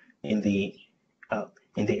livestock in the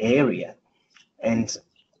area. And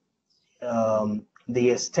the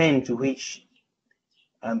extent to which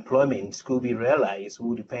employment could be realized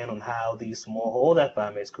will depend on how these smallholder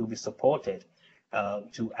farmers could be supported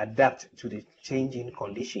to adapt to the changing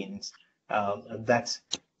conditions that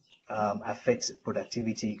affect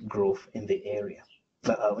productivity growth in the area,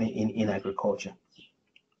 in agriculture.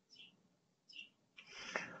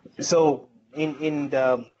 So in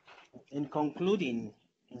the in concluding,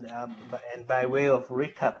 and by way of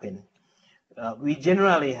recapping, we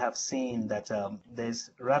generally have seen that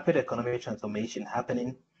there's rapid economic transformation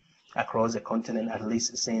happening across the continent, at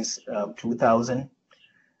least since 2000.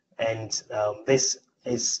 And this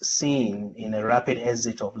is seen in a rapid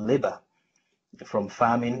exit of labor from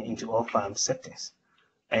farming into off-farm sectors.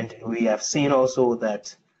 And we have seen also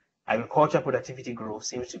that agriculture productivity growth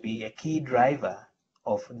seems to be a key driver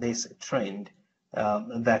of this trend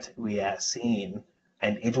that we are seeing,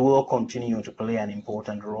 and it will continue to play an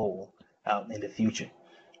important role in the future.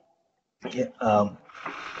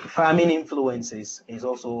 Farming influences is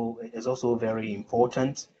also very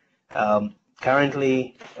important.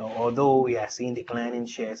 Currently, although we are seeing declining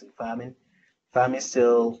shares in farming, farming is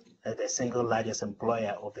still the single largest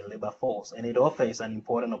employer of the labor force, and it offers an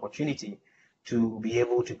important opportunity to be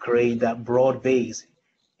able to create that broad-based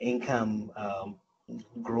income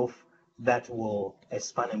growth that will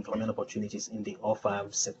expand employment opportunities in the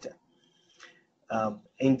off-farm sector.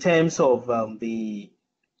 In terms of the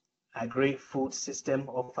agri-food system,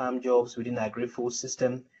 off-farm jobs within the agri-food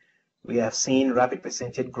system, we have seen rapid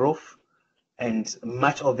percentage growth, and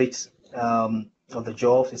much of it, of the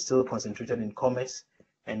jobs, is still concentrated in commerce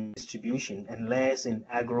and distribution and less in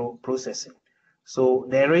agro-processing. So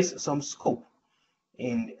there is some scope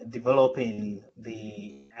in developing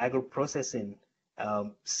the agro-processing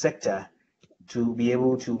sector to be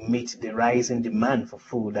able to meet the rising demand for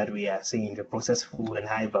food that we are seeing, the processed food and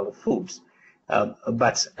high-value foods.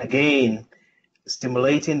 But again,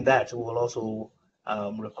 stimulating that will also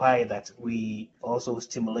require that we also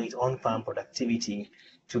stimulate on-farm productivity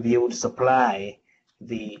to be able to supply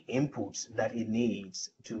the inputs that it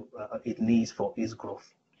needs for its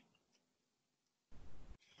growth.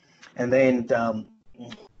 And then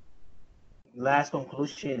last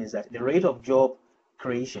conclusion is that the rate of job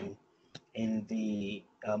creation in the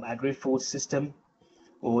agri-food system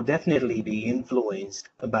will definitely be influenced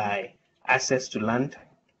by access to land,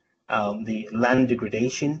 the land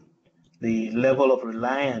degradation, the level of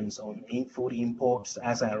reliance on food imports,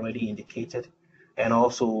 as I already indicated, and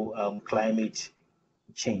also climate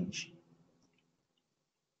change.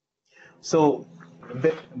 So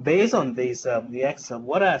based on this, we asked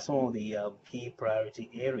what are some of the key priority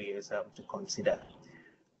areas to consider.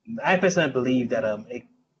 I personally believe that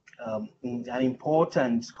an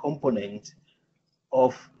important component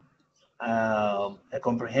of a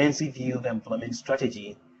comprehensive youth employment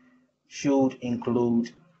strategy should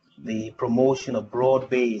include the promotion of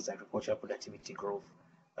broad-based agricultural productivity growth.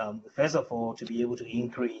 First of all, to be able to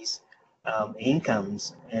increase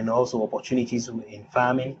incomes and also opportunities in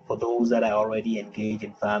farming for those that are already engaged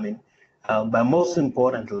in farming, but most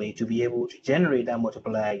importantly, to be able to generate that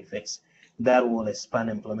multiplier effects that will expand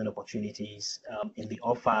employment opportunities in the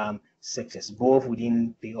off-farm sectors, both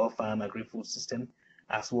within the off-farm agri-food system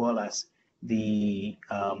as well as the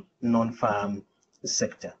non-farm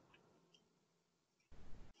sector.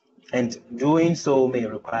 And doing so may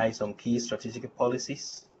require some key strategic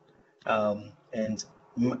policies, and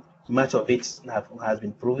much of it has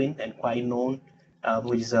been proven and quite known,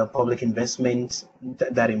 which is public investment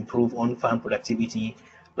that improve on-farm productivity,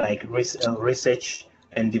 like research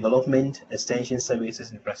and development, extension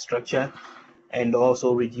services, infrastructure, and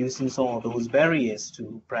also reducing some of those barriers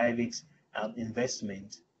to private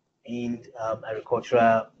investment in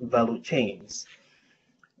agricultural value chains.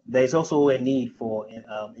 There's also a need for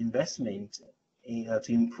investment to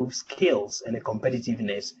improve skills and the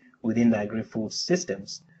competitiveness within the agri-food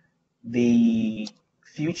systems. The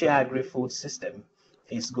future agri-food system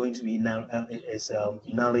is going to be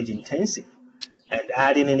knowledge intensive, and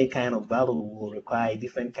adding any kind of value will require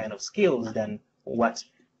different kind of skills than what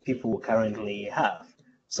people currently have.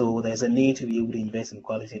 So there's a need to be able to invest in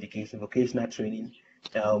quality education, vocational training.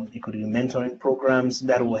 It could be mentoring programs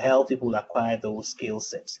that will help people acquire those skill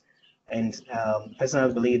sets. And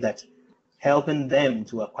personally believe that helping them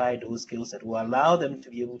to acquire those skill sets will allow them to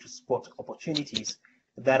be able to spot opportunities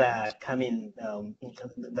that are coming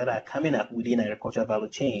up within agricultural value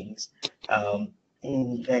chains.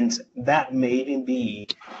 And that may even be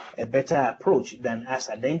a better approach than us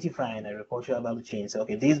identifying agricultural value chains.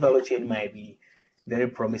 Okay, this value chain might be very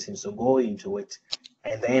promising, so go into it.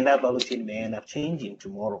 And then that value chain may end up changing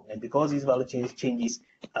tomorrow. And because these value chains changes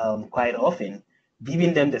quite often,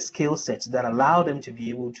 giving them the skill sets that allow them to be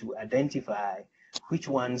able to identify which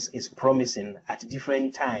ones is promising at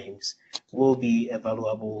different times will be a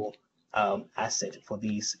valuable asset for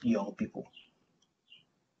these young people.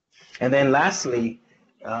 And then lastly,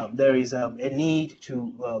 there is a need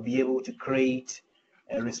to be able to create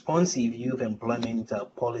a responsive youth employment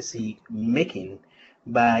policy making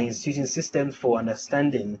by instituting systems for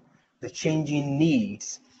understanding the changing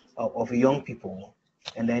needs of young people,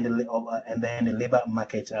 and then the labor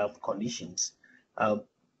market conditions.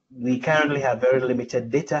 We currently have very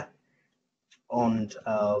limited data on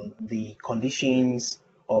the conditions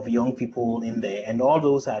of young people in there, and all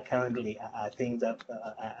those are currently things that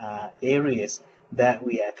are areas that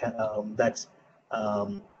we are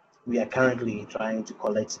currently trying to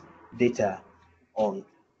collect data on.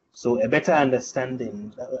 So a better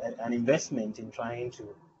understanding, an investment in trying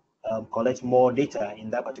to collect more data in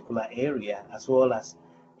that particular area, as well as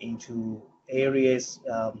into areas,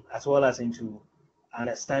 as well as into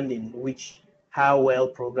understanding how well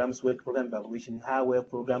programs work, program evaluation, how well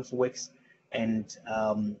programs works, and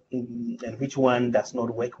which one does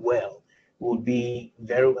not work well, will be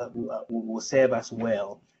will serve us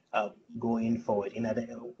well going forward. And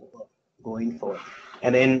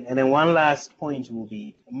then one last point will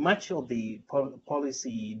be, much of the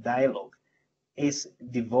policy dialogue is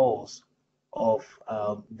divorced of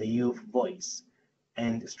the youth voice,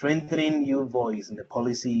 and strengthening youth voice in the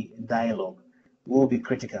policy dialogue will be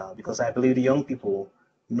critical, because I believe the young people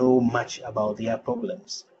know much about their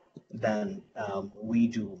problems than we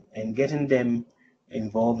do, and getting them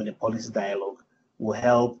involved in the policy dialogue will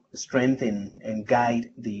help strengthen and guide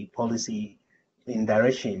the policy in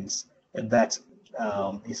directions that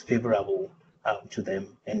is favorable to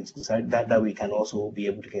them, and so that we can also be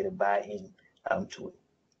able to get a buy-in to it.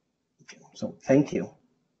 Okay. So thank you.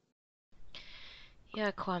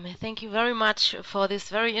 Yeah, Kwame, thank you very much for this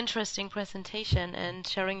very interesting presentation and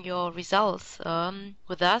sharing your results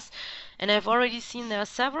with us. And I've already seen there are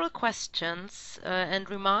several questions and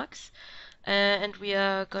remarks, and we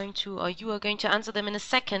are going to, or you are going to answer them in a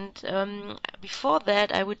second. Before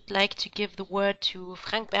that, I would like to give the word to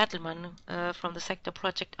Frank Bertelmann from the Sector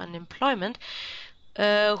Project on Employment,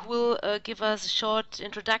 who will give us a short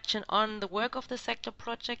introduction on the work of the Sector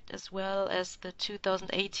Project, as well as the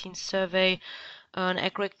 2018 survey on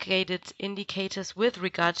aggregated indicators with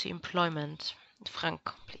regard to employment. Frank,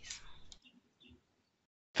 please.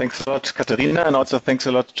 Thanks a lot, Katharina, and also thanks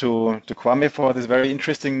a lot to Kwame for this very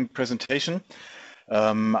interesting presentation.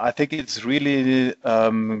 I think it's really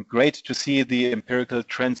great to see the empirical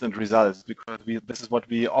trends and results, because this is what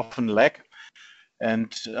we often lack,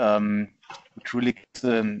 and it really gives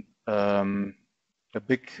a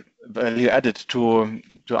big value added to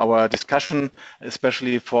our discussion,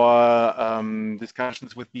 especially for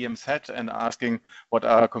discussions with BMZ and asking what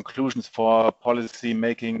are conclusions for policy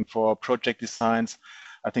making, for project designs.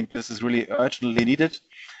 I think this is really urgently needed.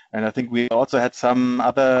 And I think we also had some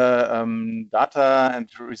other data and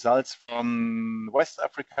results from West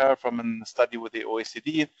Africa, from a study with the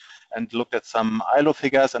OECD, and looked at some ILO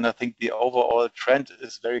figures. And I think the overall trend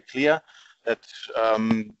is very clear, that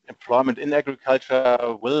employment in agriculture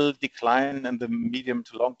will decline in the medium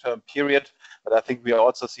to long-term period. But I think we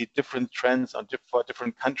also see different trends for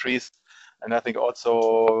different countries. And I think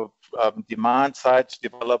also demand side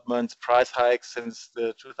developments, price hikes since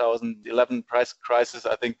the 2011 price crisis,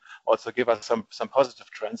 I think also give us some positive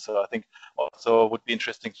trends. So I think also would be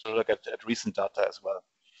interesting to look at recent data as well.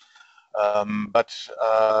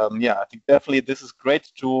 Yeah, I think definitely this is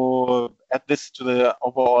great to add this to the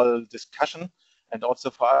overall discussion, and also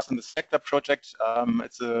for us in the Sector Project,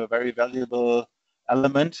 it's a very valuable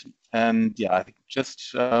element. And yeah, I think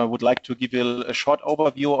just would like to give you a short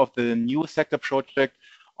overview of the new Sector Project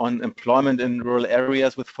on employment in rural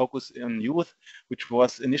areas with focus on youth, which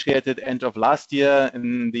was initiated end of last year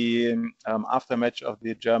in the aftermath of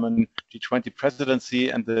the German G20 presidency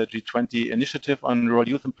and the G20 initiative on rural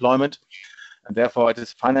youth employment. And therefore it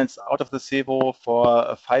is financed out of the CEVO for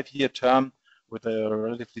a 5-year term with a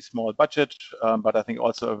relatively small budget, but I think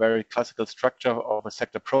also a very classical structure of a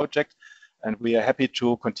Sector Project. And we are happy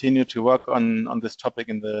to continue to work on this topic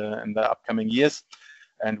in the upcoming years.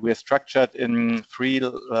 And we are structured in 3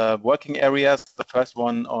 working areas. The first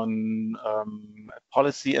one on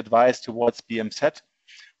policy advice towards BMZ,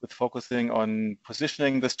 with focusing on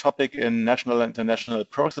positioning this topic in national and international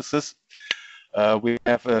processes. We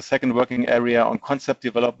have a second working area on concept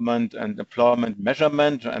development and employment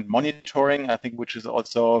measurement and monitoring, I think, which is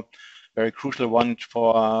also very crucial one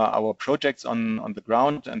for our projects on the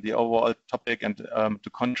ground and the overall topic, and to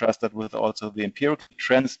contrast that with also the empirical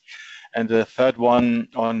trends. And the third one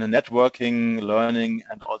on the networking, learning,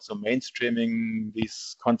 and also mainstreaming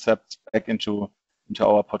these concepts back into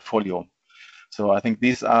our portfolio. So I think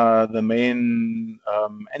these are the main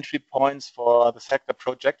entry points for the Sector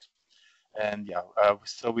Project. And yeah,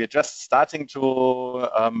 so we are just starting to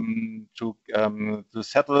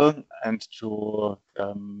settle and to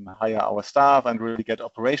hire our staff and really get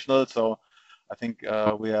operational. So I think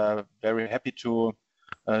we are very happy to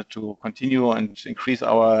to continue and increase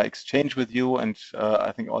our exchange with you, and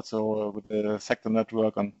I think also with the sector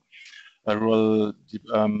network on rural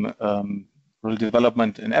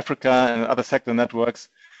development in Africa and other sector networks.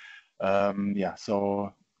 Yeah,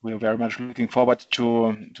 so we're very much looking forward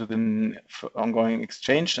to the ongoing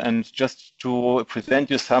exchange, and just to present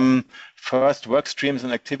you some first work streams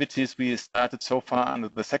and activities we started so far under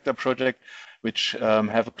the sector project, which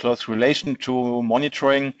have a close relation to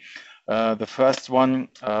monitoring. The first one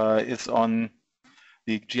is on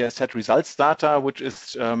the GIZ results data, which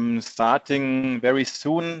is starting very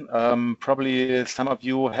soon. Probably some of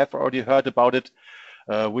you have already heard about it,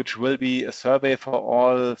 which will be a survey for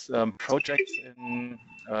all projects in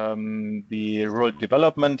the rural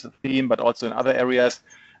development theme, but also in other areas.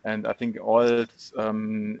 And I think all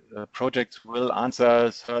projects will answer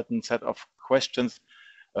a certain set of questions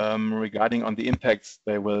regarding on the impacts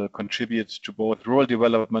they will contribute to both rural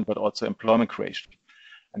development, but also employment creation.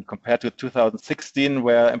 And compared to 2016,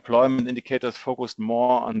 where employment indicators focused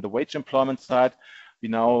more on the wage employment side, we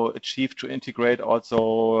now achieved to integrate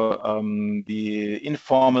also the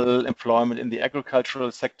informal employment in the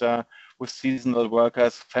agricultural sector with seasonal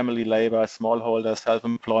workers, family labor, smallholders,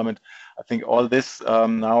 self-employment. I think all this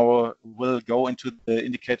now will go into the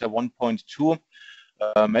indicator 1.2,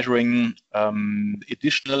 measuring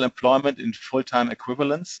additional employment in full-time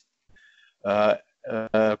equivalents.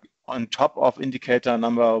 On top of indicator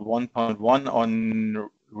number 1.1 on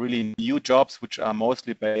really new jobs, which are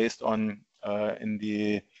mostly based on in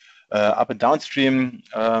the up and downstream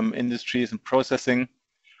industries and processing,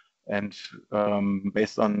 and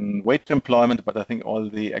based on wage employment, but I think all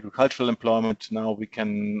the agricultural employment now we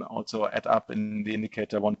can also add up in the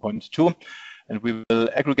indicator 1.2. And we will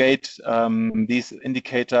aggregate these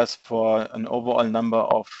indicators for an overall number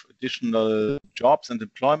of additional jobs and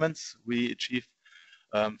employments we achieve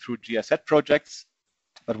through GIZ projects,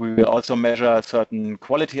 but we will also measure certain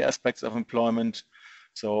quality aspects of employment.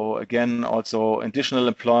 So again, also additional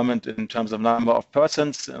employment in terms of number of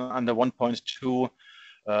persons under 1.2,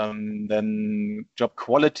 then job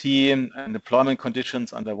quality and employment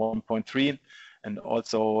conditions under 1.3, and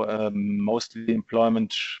also mostly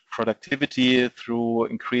employment productivity through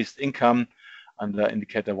increased income under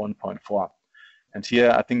indicator 1.4. And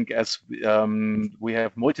here, I think as we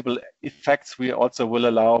have multiple effects, we also will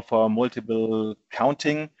allow for multiple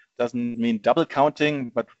counting. Doesn't mean double counting,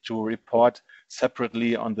 but to report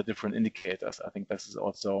separately on the different indicators. I think this is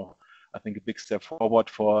also, I think, a big step forward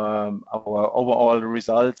for our overall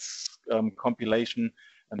results compilation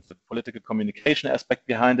and the political communication aspect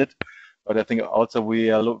behind it. But I think also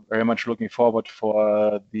we are very much looking forward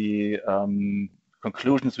for the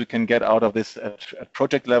conclusions we can get out of this at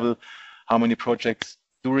project level. How many projects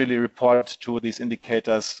do really report to these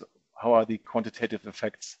indicators? How are the quantitative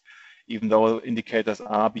effects? Even though indicators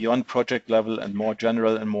are beyond project level and more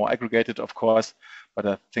general and more aggregated, of course, but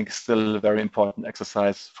I think still a very important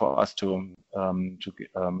exercise for us to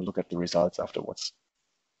look at the results afterwards.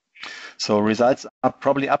 So results are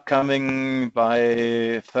probably upcoming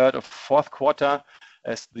by third or fourth quarter,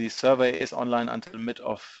 as the survey is online until mid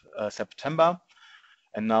of September.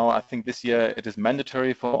 And now I think this year it is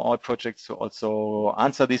mandatory for all projects to also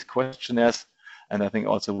answer these questionnaires. And I think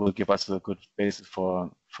also will give us a good basis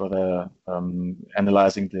for the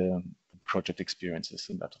analyzing the project experiences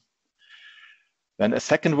in that. Then a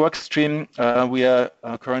second work stream we are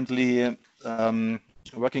currently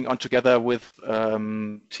working on together with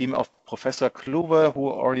team of Professor Kluwe, who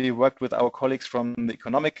already worked with our colleagues from the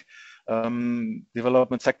economic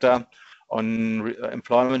development sector on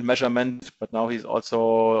employment measurement, but now he's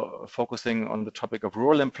also focusing on the topic of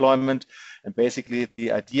rural employment. And basically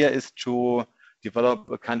the idea is to develop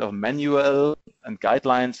a kind of manual and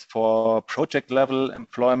guidelines for project level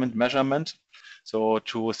employment measurement. So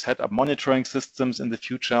to set up monitoring systems in the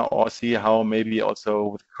future, or see how maybe also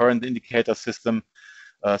with current indicator system,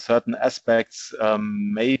 certain aspects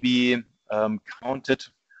may be counted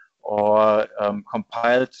or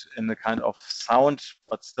compiled in a kind of sound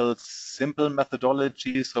but still simple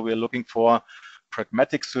methodology. So we're looking for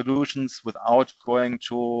pragmatic solutions without going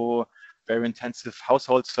to very intensive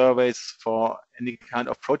household surveys for any kind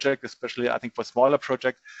of project, especially I think for smaller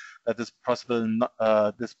projects that is possible.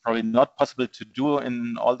 This probably not possible to do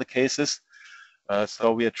in all the cases.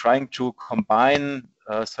 So we are trying to combine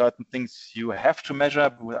certain things you have to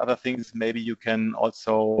measure with other things. Maybe you can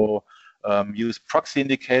also use proxy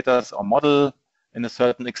indicators or model in a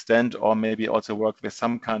certain extent, or maybe also work with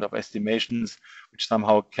some kind of estimations which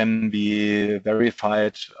somehow can be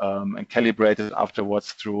verified and calibrated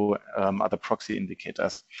afterwards through other proxy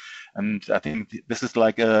indicators. And I think this is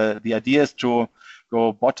like the idea is to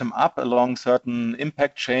go bottom up along certain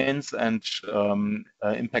impact chains and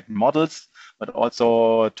impact models, but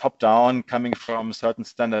also top down coming from certain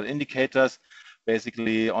standard indicators,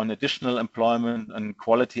 basically on additional employment and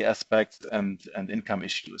quality aspects and income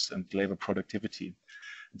issues and labor productivity.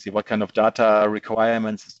 And see what kind of data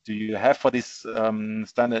requirements do you have for these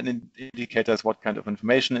standard indicators, what kind of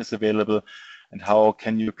information is available, and how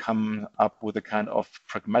can you come up with a kind of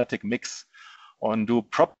pragmatic mix on do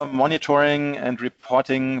proper monitoring and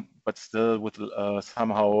reporting, but still with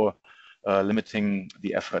somehow limiting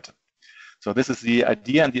the effort. So this is the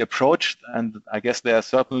idea and the approach, and I guess there are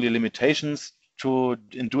certainly limitations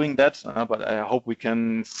in doing that, but I hope we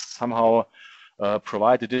can somehow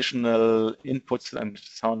provide additional inputs and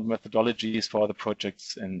sound methodologies for the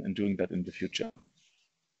projects in doing that in the future.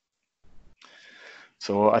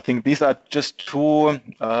 So I think these are just two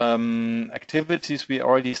activities we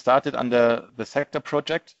already started under the sector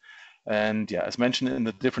project. And yeah, as mentioned in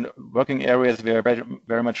the different working areas, we are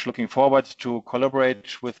very much looking forward to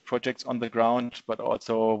collaborate with projects on the ground, but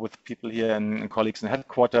also with people here and colleagues in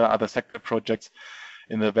headquarters, other sector projects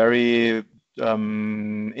in a very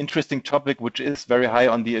interesting topic, which is very high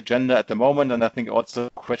on the agenda at the moment. And I think also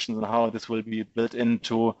questions on how this will be built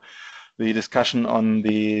into the discussion on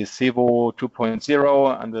the CEVO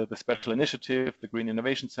 2.0 and the special initiative, the Green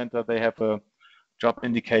Innovation Center. They have a job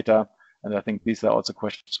indicator. And I think these are also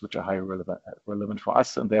questions which are highly relevant for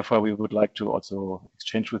us. And therefore, we would like to also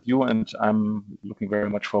exchange with you. And I'm looking very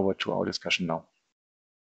much forward to our discussion now.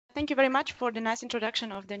 Thank you very much for the nice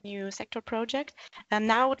introduction of the new sector project.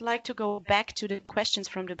 Now I would like to go back to the questions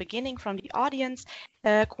from the beginning from the audience.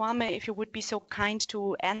 Kwame, if you would be so kind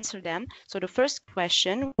to answer them. So the first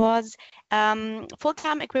question was,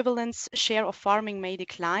 full-time equivalence share of farming may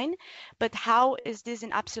decline, but how is this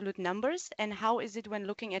in absolute numbers? And how is it when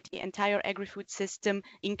looking at the entire agri-food system,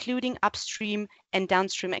 including upstream and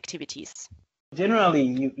downstream activities?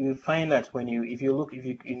 Generally, you find that if you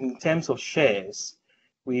in terms of shares,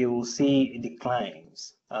 we will see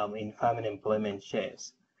declines in farming employment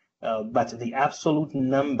shares. But the absolute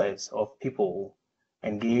numbers of people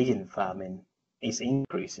engaged in farming is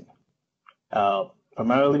increasing,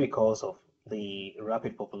 primarily because of the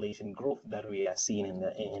rapid population growth that we are seeing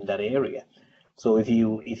in that area. So if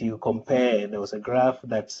you compare, there was a graph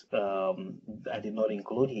that I did not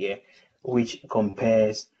include here, which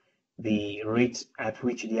compares the rate at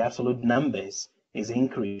which the absolute numbers is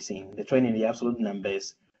increasing, the trend in the absolute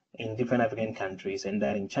numbers in different African countries and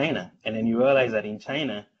that in China. And then you realize that in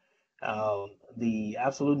China, the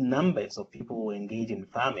absolute numbers of people who engage in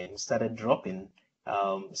farming started dropping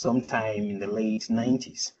sometime in the late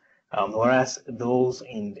 90s, whereas those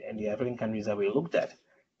in the African countries that we looked at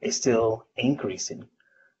is still increasing.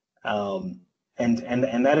 And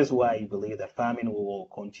that is why I believe that farming will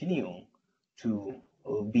continue to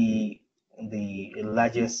be the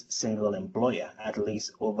largest single employer, at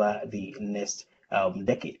least over the next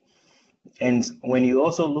decade. And when you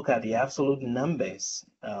also look at the absolute numbers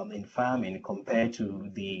in farming compared to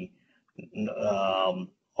the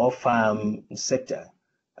off-farm sector,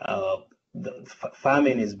 the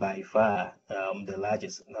farming is by far the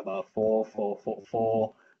largest, about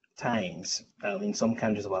four times, in some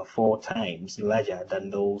countries about 4 times larger than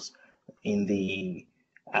those in the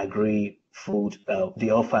agri-food,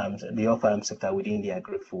 the off-farm sector within the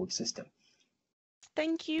agri-food system.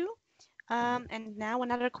 Thank you. And now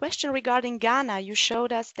another question regarding Ghana. You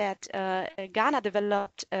showed us that Ghana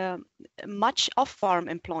developed much off-farm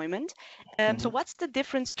employment. So what's the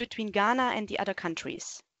difference between Ghana and the other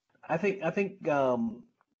countries? I think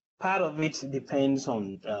part of it depends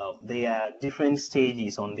on their different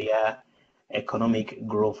stages on their economic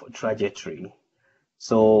growth trajectory.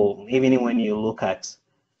 So even when you look at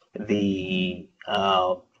the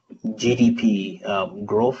GDP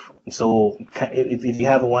growth, so if you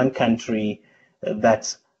have one country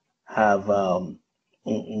that have lower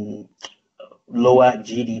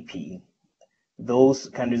GDP, those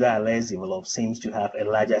countries that are less developed seems to have a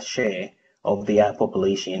larger share of their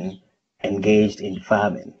population engaged in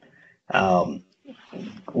farming.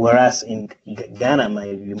 Whereas in Ghana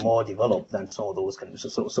might be more developed than some of those countries.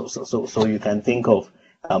 So you can think of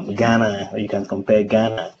Ghana, or you can compare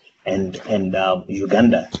Ghana and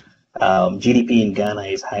Uganda. GDP in Ghana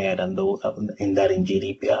is higher than those in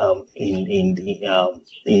GDP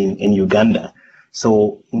in Uganda.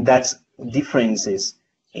 So that's differences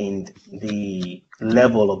in the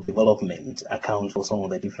level of development account for some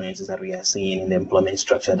of the differences that we are seeing in the employment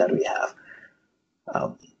structure that we have.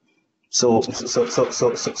 So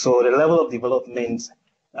the level of development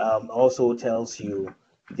also tells you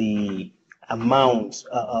the amount,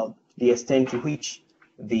 the extent to which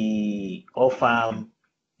the off-farm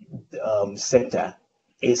sector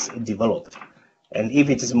is developed. And if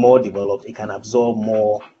it is more developed, it can absorb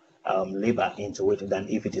more labor into it than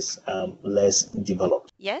if it is less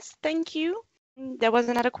developed. Yes, thank you. There was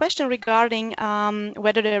another question regarding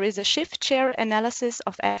whether there is a shift share analysis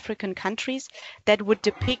of African countries that would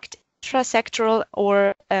depict intrasectoral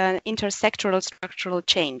or intersectoral structural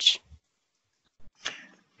change.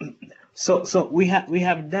 So we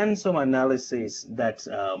have done some analysis that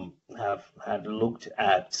have had looked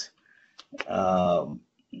at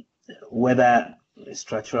whether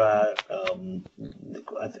structural,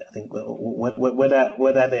 I think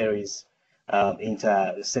whether there is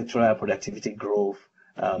intersectoral productivity growth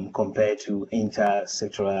compared to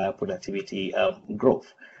intersectoral productivity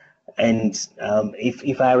growth. And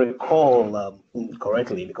if I recall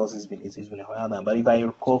correctly, because it's been a while now, but if I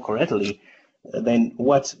recall correctly, then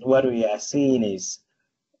what we are seeing is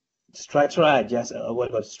structural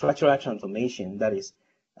structural transformation, that is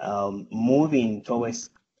moving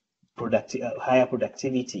towards higher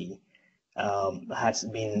productivity, has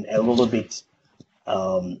been a little bit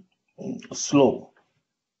slow.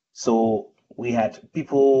 So we had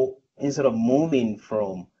people, instead of moving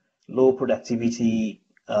from low productivity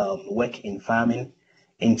work in farming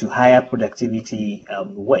into higher productivity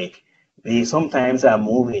work, they sometimes are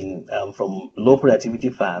moving from low productivity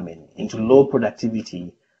farming into low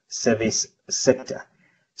productivity service sector.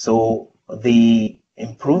 So the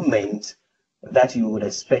improvement that you would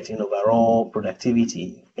expect in overall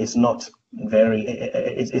productivity is not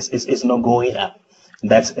it's not going up.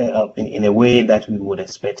 That's in a way that we would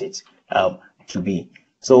expect it to be.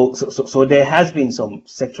 So there has been some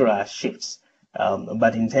sectoral shifts,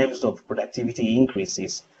 but in terms of productivity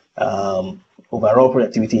increases, overall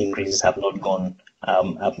productivity increases have not gone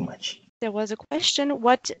up much. There was a question,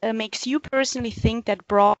 what makes you personally think that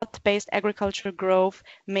broad-based agriculture growth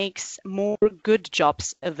makes more good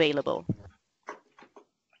jobs available?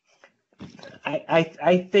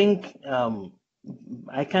 I think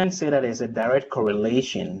I can't say that there's a direct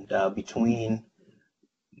correlation between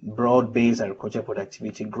broad-based agriculture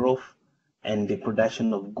productivity growth and the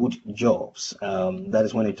production of good jobs. That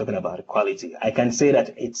is when you're talking about equality. I can say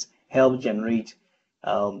that it's helped generate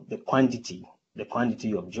the quantity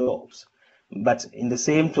of jobs. But in the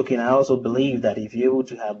same token, I also believe that if you're able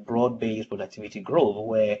to have broad-based productivity growth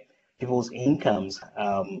where people's incomes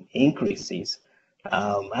increases,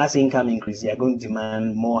 as income increases, they are going to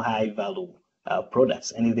demand more high-value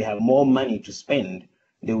products. And if they have more money to spend,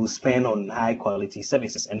 they will spend on high-quality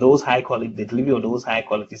services. And the delivery of those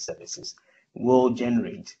high-quality services will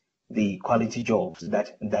generate the quality jobs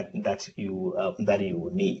that you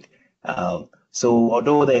will need. So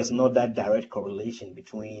although there's not that direct correlation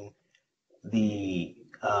between the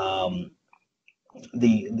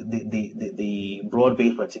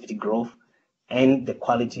broad-based productivity growth and the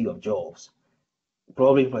quality of jobs,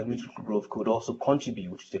 broad-based productivity growth could also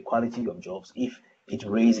contribute to the quality of jobs if it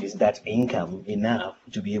raises that income enough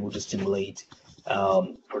to be able to stimulate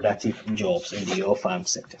productive jobs in the off-farm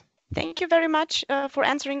sector. Thank you very much for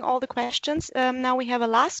answering all the questions. Now we have a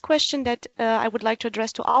last question that I would like to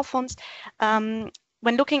address to Alphonse.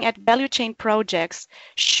 When looking at value chain projects,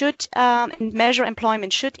 should measure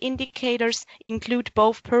employment, should indicators include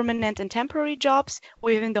both permanent and temporary jobs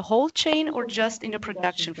within the whole chain or just in the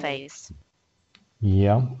production phase?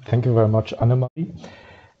 Yeah, thank you very much, Annemarie.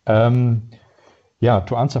 Yeah,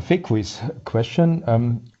 to answer Fekwi's question,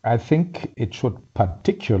 I think it should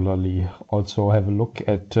particularly also have a look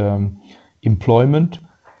at employment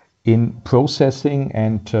in processing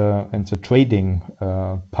and the trading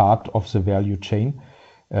part of the value chain.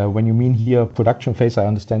 When you mean here production phase, I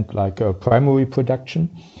understand like primary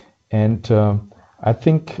production. And I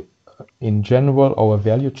think in general, our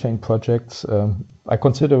value chain projects, I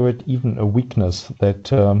consider it even a weakness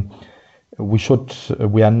that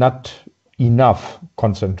we are not enough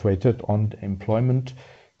concentrated on employment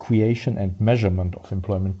creation and measurement of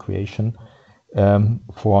employment creation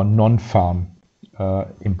for non-farm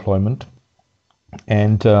employment.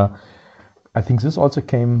 And I think this also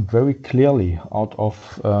came very clearly out of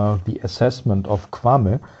the assessment of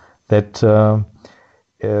Kwame that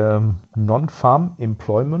non-farm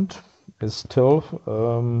employment is still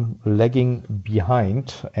lagging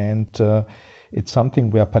behind, and it's something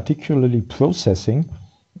where particularly processing,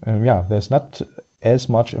 there's not as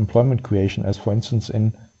much employment creation as, for instance,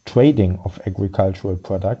 in trading of agricultural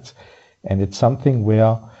products. And it's something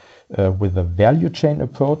where with a value chain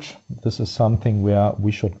approach, this is something where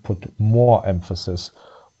we should put more emphasis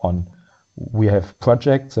on. we have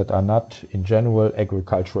projects that are not in general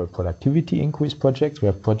agricultural productivity increase projects. We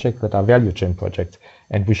have projects that are value chain projects,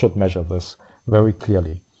 and we should measure this very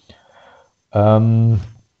clearly.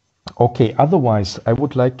 Okay, otherwise, I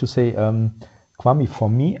would like to say, Kwame, for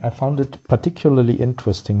me, I found it particularly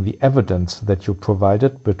interesting, the evidence that you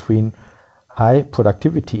provided between high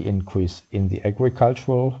productivity increase in the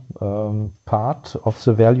agricultural part of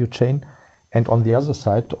the value chain, and on the other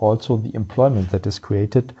side, also the employment that is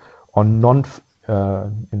created on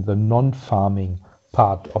in the non-farming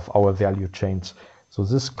part of our value chains. So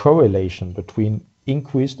this correlation between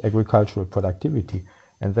increased agricultural productivity,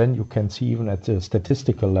 and then you can see even at the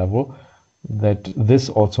statistical level that this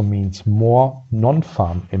also means more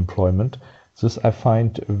non-farm employment. This I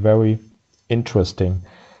find very interesting.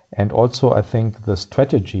 And also I think the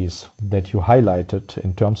strategies that you highlighted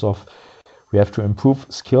in terms of we have to improve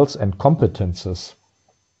skills and competences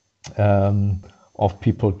of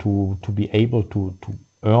people to be able to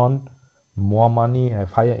earn more money,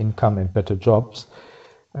 have higher income and better jobs.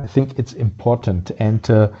 I think it's important. And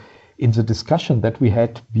in the discussion that we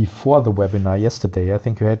had before the webinar yesterday, I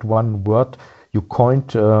think you had one word you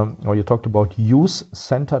coined, or you talked about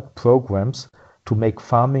youth-centered programs to make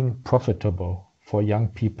farming profitable for young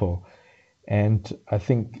people. And I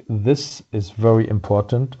think this is very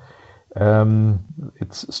important.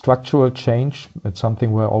 It's structural change. It's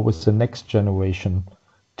something where always the next generation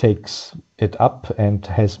takes it up and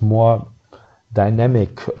has more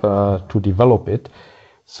dynamic to develop it.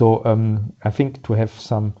 So I think to have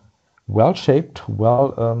some well-shaped,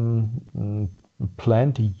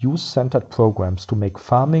 planned youth-centered programs to make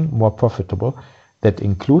farming more profitable that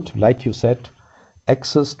include, like you said,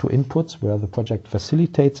 access to inputs, where the project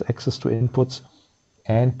facilitates access to inputs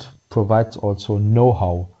and provides also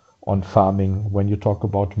know-how on farming when you talk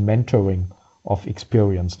about mentoring of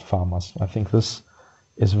experienced farmers. I think this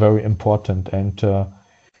is very important,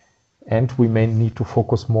 and we may need to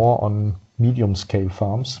focus more on medium-scale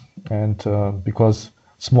farms, and because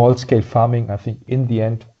small-scale farming, I think in the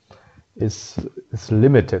end is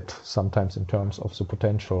limited sometimes in terms of the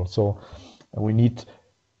potential. So we need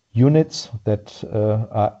units that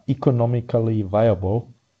are economically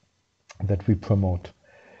viable that we promote.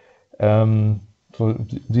 So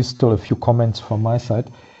these still a few comments from my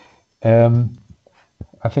side.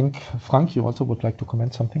 I think, Frank, you also would like to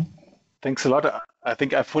comment something? Thanks a lot. I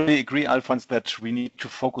think I fully agree, Alfons, that we need to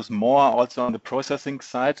focus more also on the processing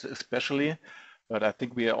side, especially. But I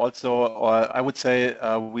think we are also, or I would say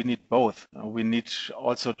we need both. We need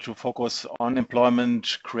also to focus on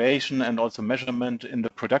employment creation and also measurement in the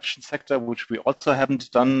production sector, which we also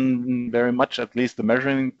haven't done very much, at least the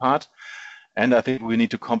measuring part. And I think we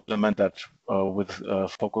need to complement that with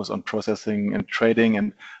focus on processing and trading.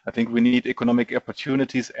 And I think we need economic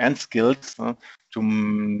opportunities and skills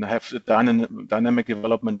to have dynamic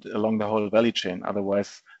development along the whole value chain.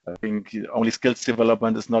 Otherwise, I think only skills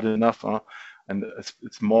development is not enough. And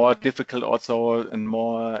it's more difficult also and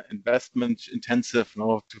more investment intensive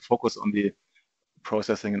to focus on the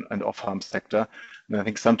processing and off-farm sector. And I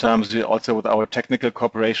think sometimes we also, with our technical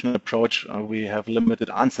cooperation approach, we have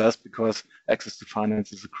limited answers because access to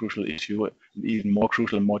finance is a crucial issue, and even more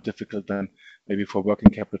crucial and more difficult than maybe for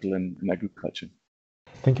working capital in agriculture.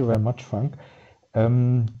 Thank you very much, Frank.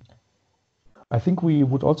 I think we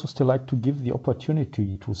would also still like to give the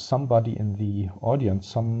opportunity to somebody in the audience,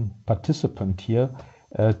 some participant here,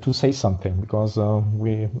 to say something, because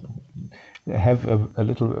we have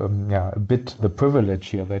a bit the privilege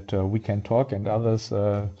here that we can talk and others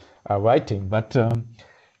are writing. But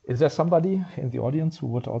is there somebody in the audience who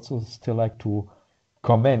would also still like to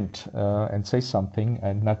comment and say something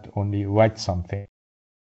and not only write something?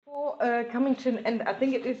 Coming to an end, I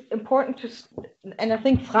think it is important to, and I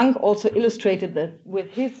think Frank also illustrated that with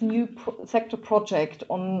his new sector project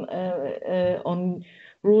on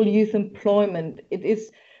rural youth employment. It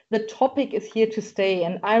is, the topic is here to stay,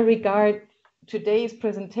 and I regard today's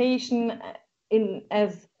presentation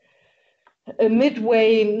as a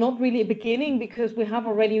midway, not really a beginning, because we have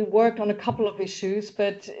already worked on a couple of issues,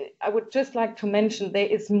 but I would just like to mention there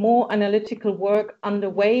is more analytical work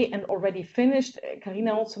underway and already finished.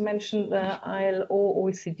 Karina also mentioned the ILO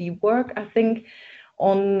OECD work, I think,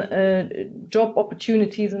 on job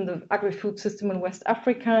opportunities in the agri-food system in West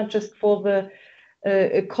Africa. Just for the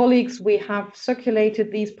colleagues, we have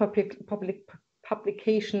circulated these public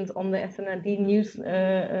publications on the SNRD news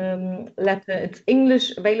letter. It's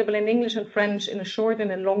English, available in English and French in a short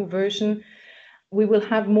and a long version. We will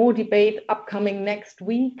have more debate upcoming next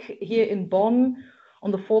week here in Bonn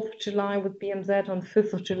on the 4th of July with BMZ, on the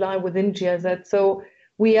 5th of July within GIZ. So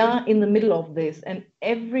we are in the middle of this, and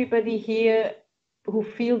everybody here who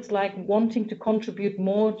feels like wanting to contribute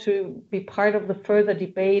more to be part of the further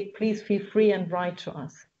debate, please feel free and write to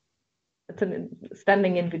us. It's a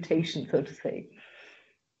standing invitation, so to say.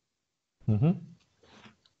 Mm-hmm.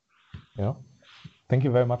 Yeah. Thank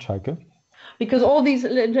you very much, Heike. Because all these,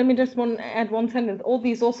 let me just add one sentence, all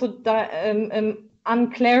these also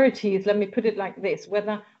unclarities, let me put it like this,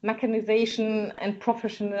 whether mechanization and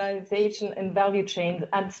professionalization in value chains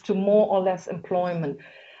adds to more or less employment.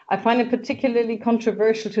 I find it particularly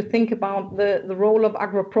controversial to think about the role of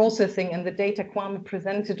agro-processing and the data Kwame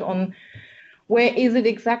presented on where is it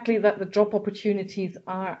exactly that the job opportunities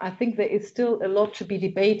are. I think there is still a lot to be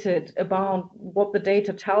debated about what the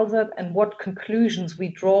data tells us and what conclusions we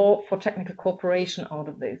draw for technical cooperation out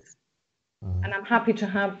of this. And I'm happy to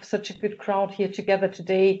have such a good crowd here together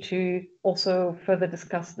today to also further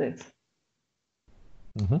discuss this.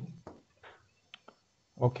 Mm-hmm.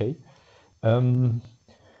 Okay.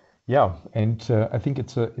 Yeah, and I think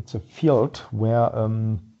it's a field where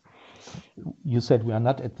you said we are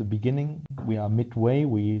not at the beginning, we are midway,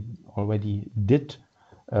 we already did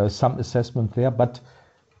some assessment there, but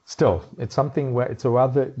still, it's something where it's a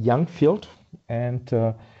rather young field, and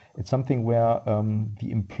it's something where the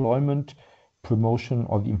employment promotion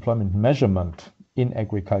or the employment measurement in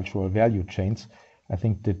agricultural value chains, I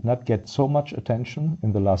think, did not get so much attention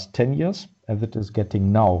in the last 10 years as it is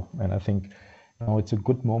getting now. And I think now it's a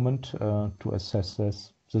good moment to assess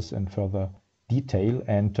this in further detail.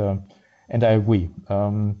 And I agree.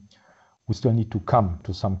 We still need to come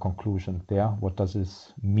to some conclusion there. What does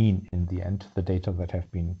this mean in the end, the data that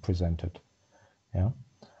have been presented? Yeah.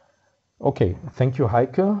 Okay, thank you,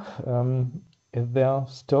 Heike. Is there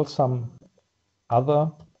still some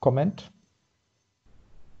other comment?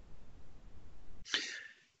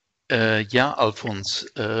 Yeah, Alphonse,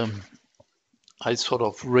 I sort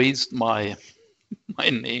of raised my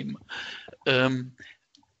name.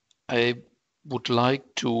 I would like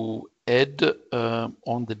to add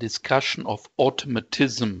on the discussion of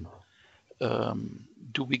automatism.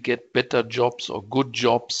 Do we get better jobs or good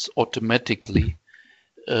jobs automatically?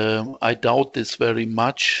 I doubt this very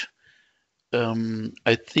much.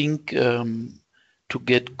 I think to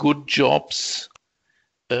get good jobs,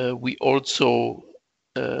 we also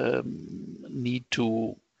need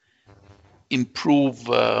to improve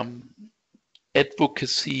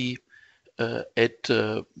advocacy at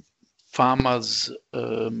farmers'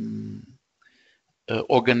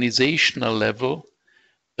 organizational level.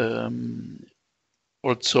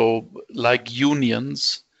 Also, like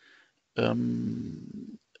unions,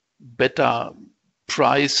 better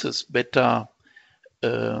prices, better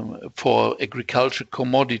for agricultural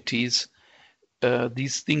commodities.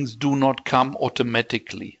 These things do not come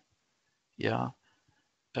automatically. Yeah.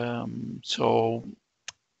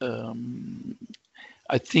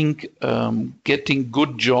 I think getting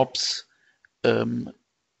good jobs,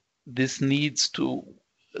 this needs to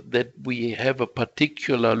that we have a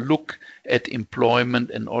particular look at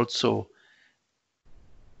employment and also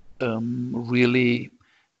really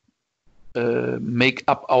make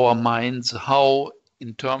up our minds how,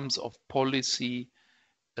 in terms of policy,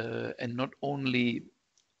 and not only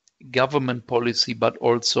government policy, but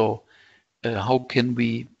also how can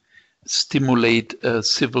we stimulate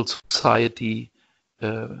civil society,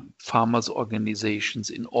 farmers' organizations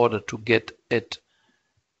in order to get at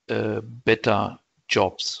better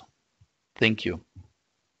jobs. Thank you.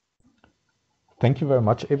 Thank you very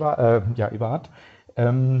much, Eberhard.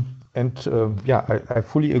 I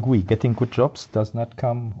fully agree. Getting good jobs does not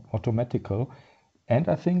come automatically. And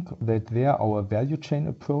I think that there our value chain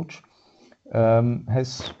approach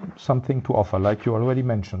has something to offer, like you already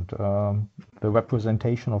mentioned. The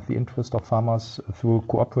representation of the interest of farmers through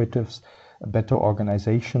cooperatives, a better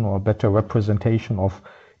organization or better representation of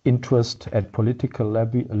interest at political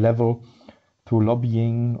level through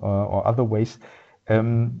lobbying or other ways.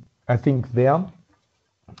 I think there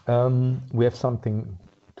we have something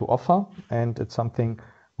to offer, and it's something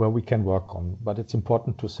where we can work on. But it's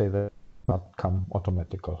important to say that it does not come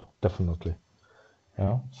automatically, definitely.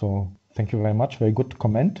 Yeah. So thank you very much. Very good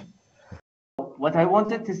comment. What I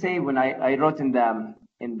wanted to say when I wrote in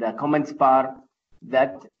the comments bar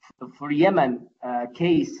that for Yemen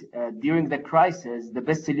case during the crisis, the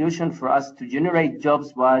best solution for us to generate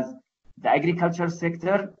jobs was the agriculture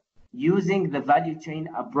sector using the value chain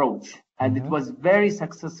approach, and it was very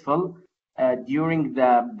successful during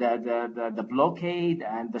the blockade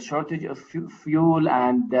and the shortage of fuel,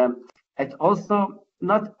 and it also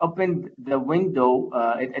not opened the window.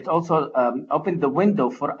 It also opened the window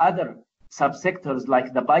for other subsectors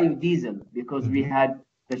like the biodiesel, because we had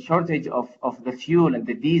the shortage of the fuel and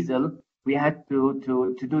the diesel. we had to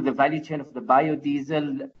do the value chain of the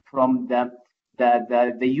biodiesel from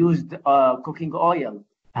the used cooking oil.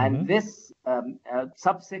 And this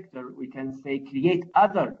subsector, we can say, create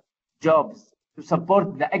other jobs to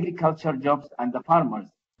support the agriculture jobs and the farmers.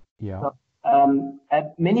 Yeah. So,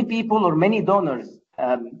 many people or many donors,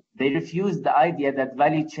 they refuse the idea that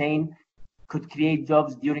value chain could create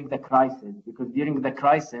jobs during the crisis, because during the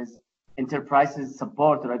crisis, enterprises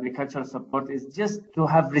support or agricultural support is just to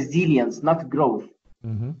have resilience, not growth.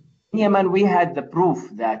 In Yemen, we had the proof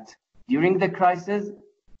that during the crisis,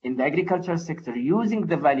 in the agriculture sector, using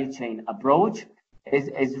the value chain approach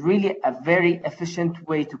is really a very efficient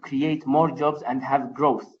way to create more jobs and have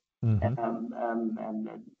growth in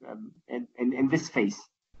this phase.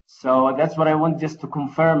 So that's what I want just to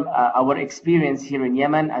confirm our experience here in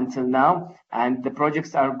Yemen until now. And the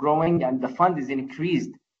projects are growing and the fund is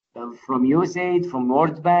increased from USAID, from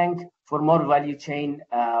World Bank, for more value chain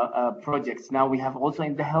projects. Now we have also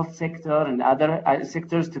in the health sector and other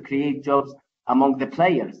sectors to create jobs among the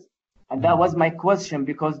players. And that was my question,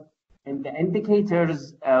 because in the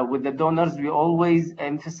indicators with the donors, we always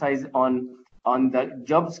emphasize on the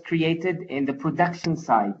jobs created in the production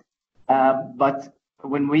side. But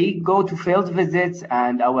when we go to field visits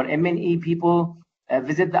and our M&E people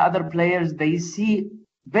visit the other players, they see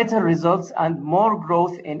better results and more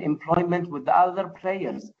growth in employment with the other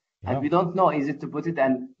players. Yeah. And we don't know, is it to put it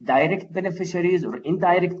on direct beneficiaries or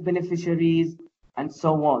indirect beneficiaries and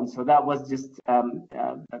so on. So that was just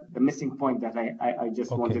the missing point that I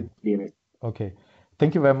just wanted to clear it. Okay.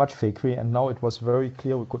 Thank you very much, Fakri. And now it was very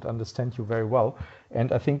clear. We could understand you very well.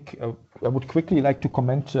 And I think I would quickly like to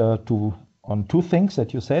comment on two things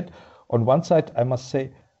that you said. On one side, I must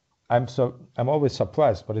say, I'm always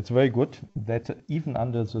surprised, but it's very good that even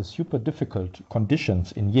under the super difficult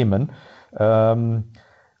conditions in Yemen,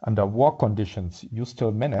 under war conditions, you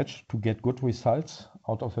still manage to get good results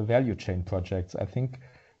out of a value chain projects. I think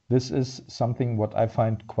this is something what I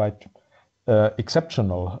find quite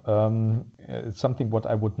exceptional. It's something what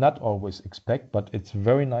I would not always expect, but it's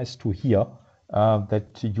very nice to hear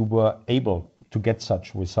that you were able to get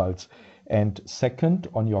such results. And second,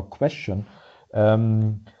 on your question,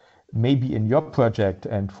 maybe in your project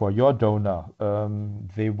and for your donor,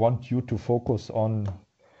 they want you to focus on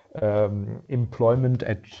employment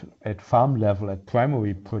at farm level, at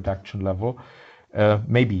primary production level,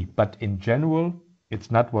 maybe. But in general, it's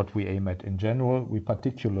not what we aim at. In general, we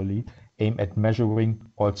particularly aim at measuring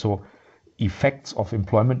also effects of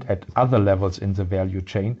employment at other levels in the value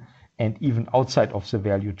chain, and even outside of the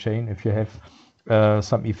value chain. If you have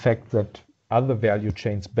some effect that other value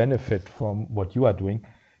chains benefit from what you are doing,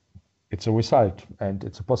 it's a result, and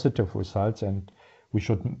it's a positive result, and we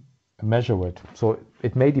should measure it. So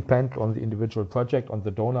it may depend on the individual project, on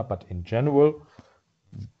the donor, but in general,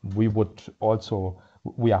 we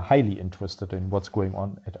are highly interested in what's going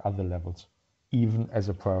on at other levels, even as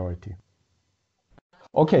a priority.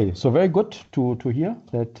 Okay, so very good to hear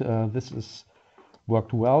that this is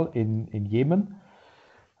worked well in Yemen.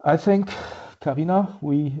 I think, Karina,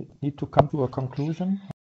 we need to come to a conclusion.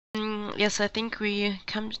 Yes, I think we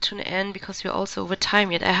come to an end because we're also over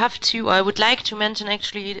time yet. I would like to mention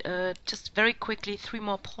actually just very quickly 3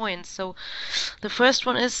 more points. So the first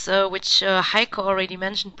one is, which Heiko already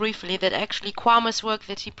mentioned briefly, that actually Kwame's work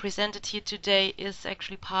that he presented here today is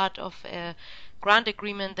actually part of a grant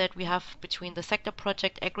agreement that we have between the sector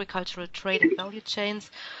project, agricultural trade and value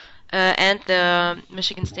chains, and the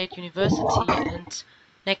Michigan State University. And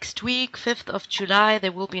next week, 5th of July,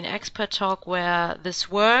 there will be an expert talk where this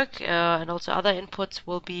work and also other inputs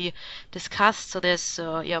will be discussed. So there's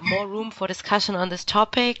more room for discussion on this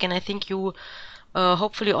topic. And I think you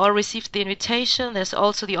hopefully all received the invitation. There's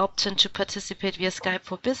also the option to participate via Skype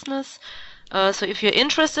for Business. So if you're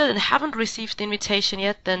interested and haven't received the invitation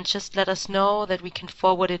yet, then just let us know that we can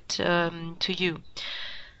forward it to you.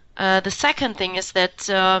 The second thing is that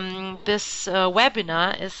this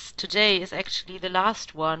webinar today is actually the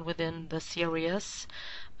last one within the series.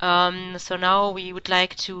 So now we would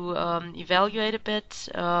like to evaluate a bit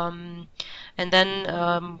and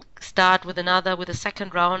then start with a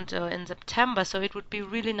second round in September. So it would be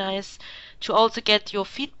really nice to also get your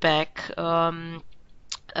feedback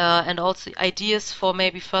and also ideas for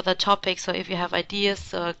maybe further topics. So if you have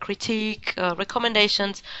ideas, critique,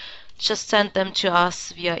 recommendations, just send them to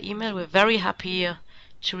us via email. We're very happy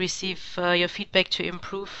to receive your feedback to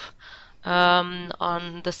improve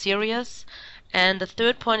on the series. And the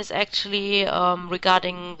third point is actually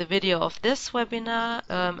regarding the video of this webinar.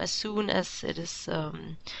 As soon as it is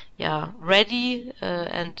ready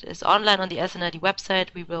and is online on the SNRD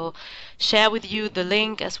website, we will share with you the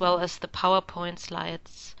link as well as the PowerPoint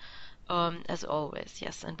slides as always.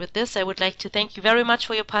 Yes, and with this I would like to thank you very much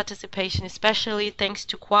for your participation, especially thanks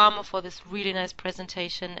to Kwame for this really nice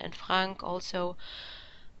presentation, and Frank also.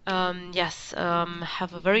 Yes,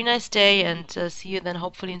 have a very nice day, and see you then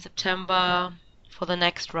hopefully in September for the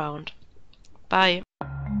next round. Bye.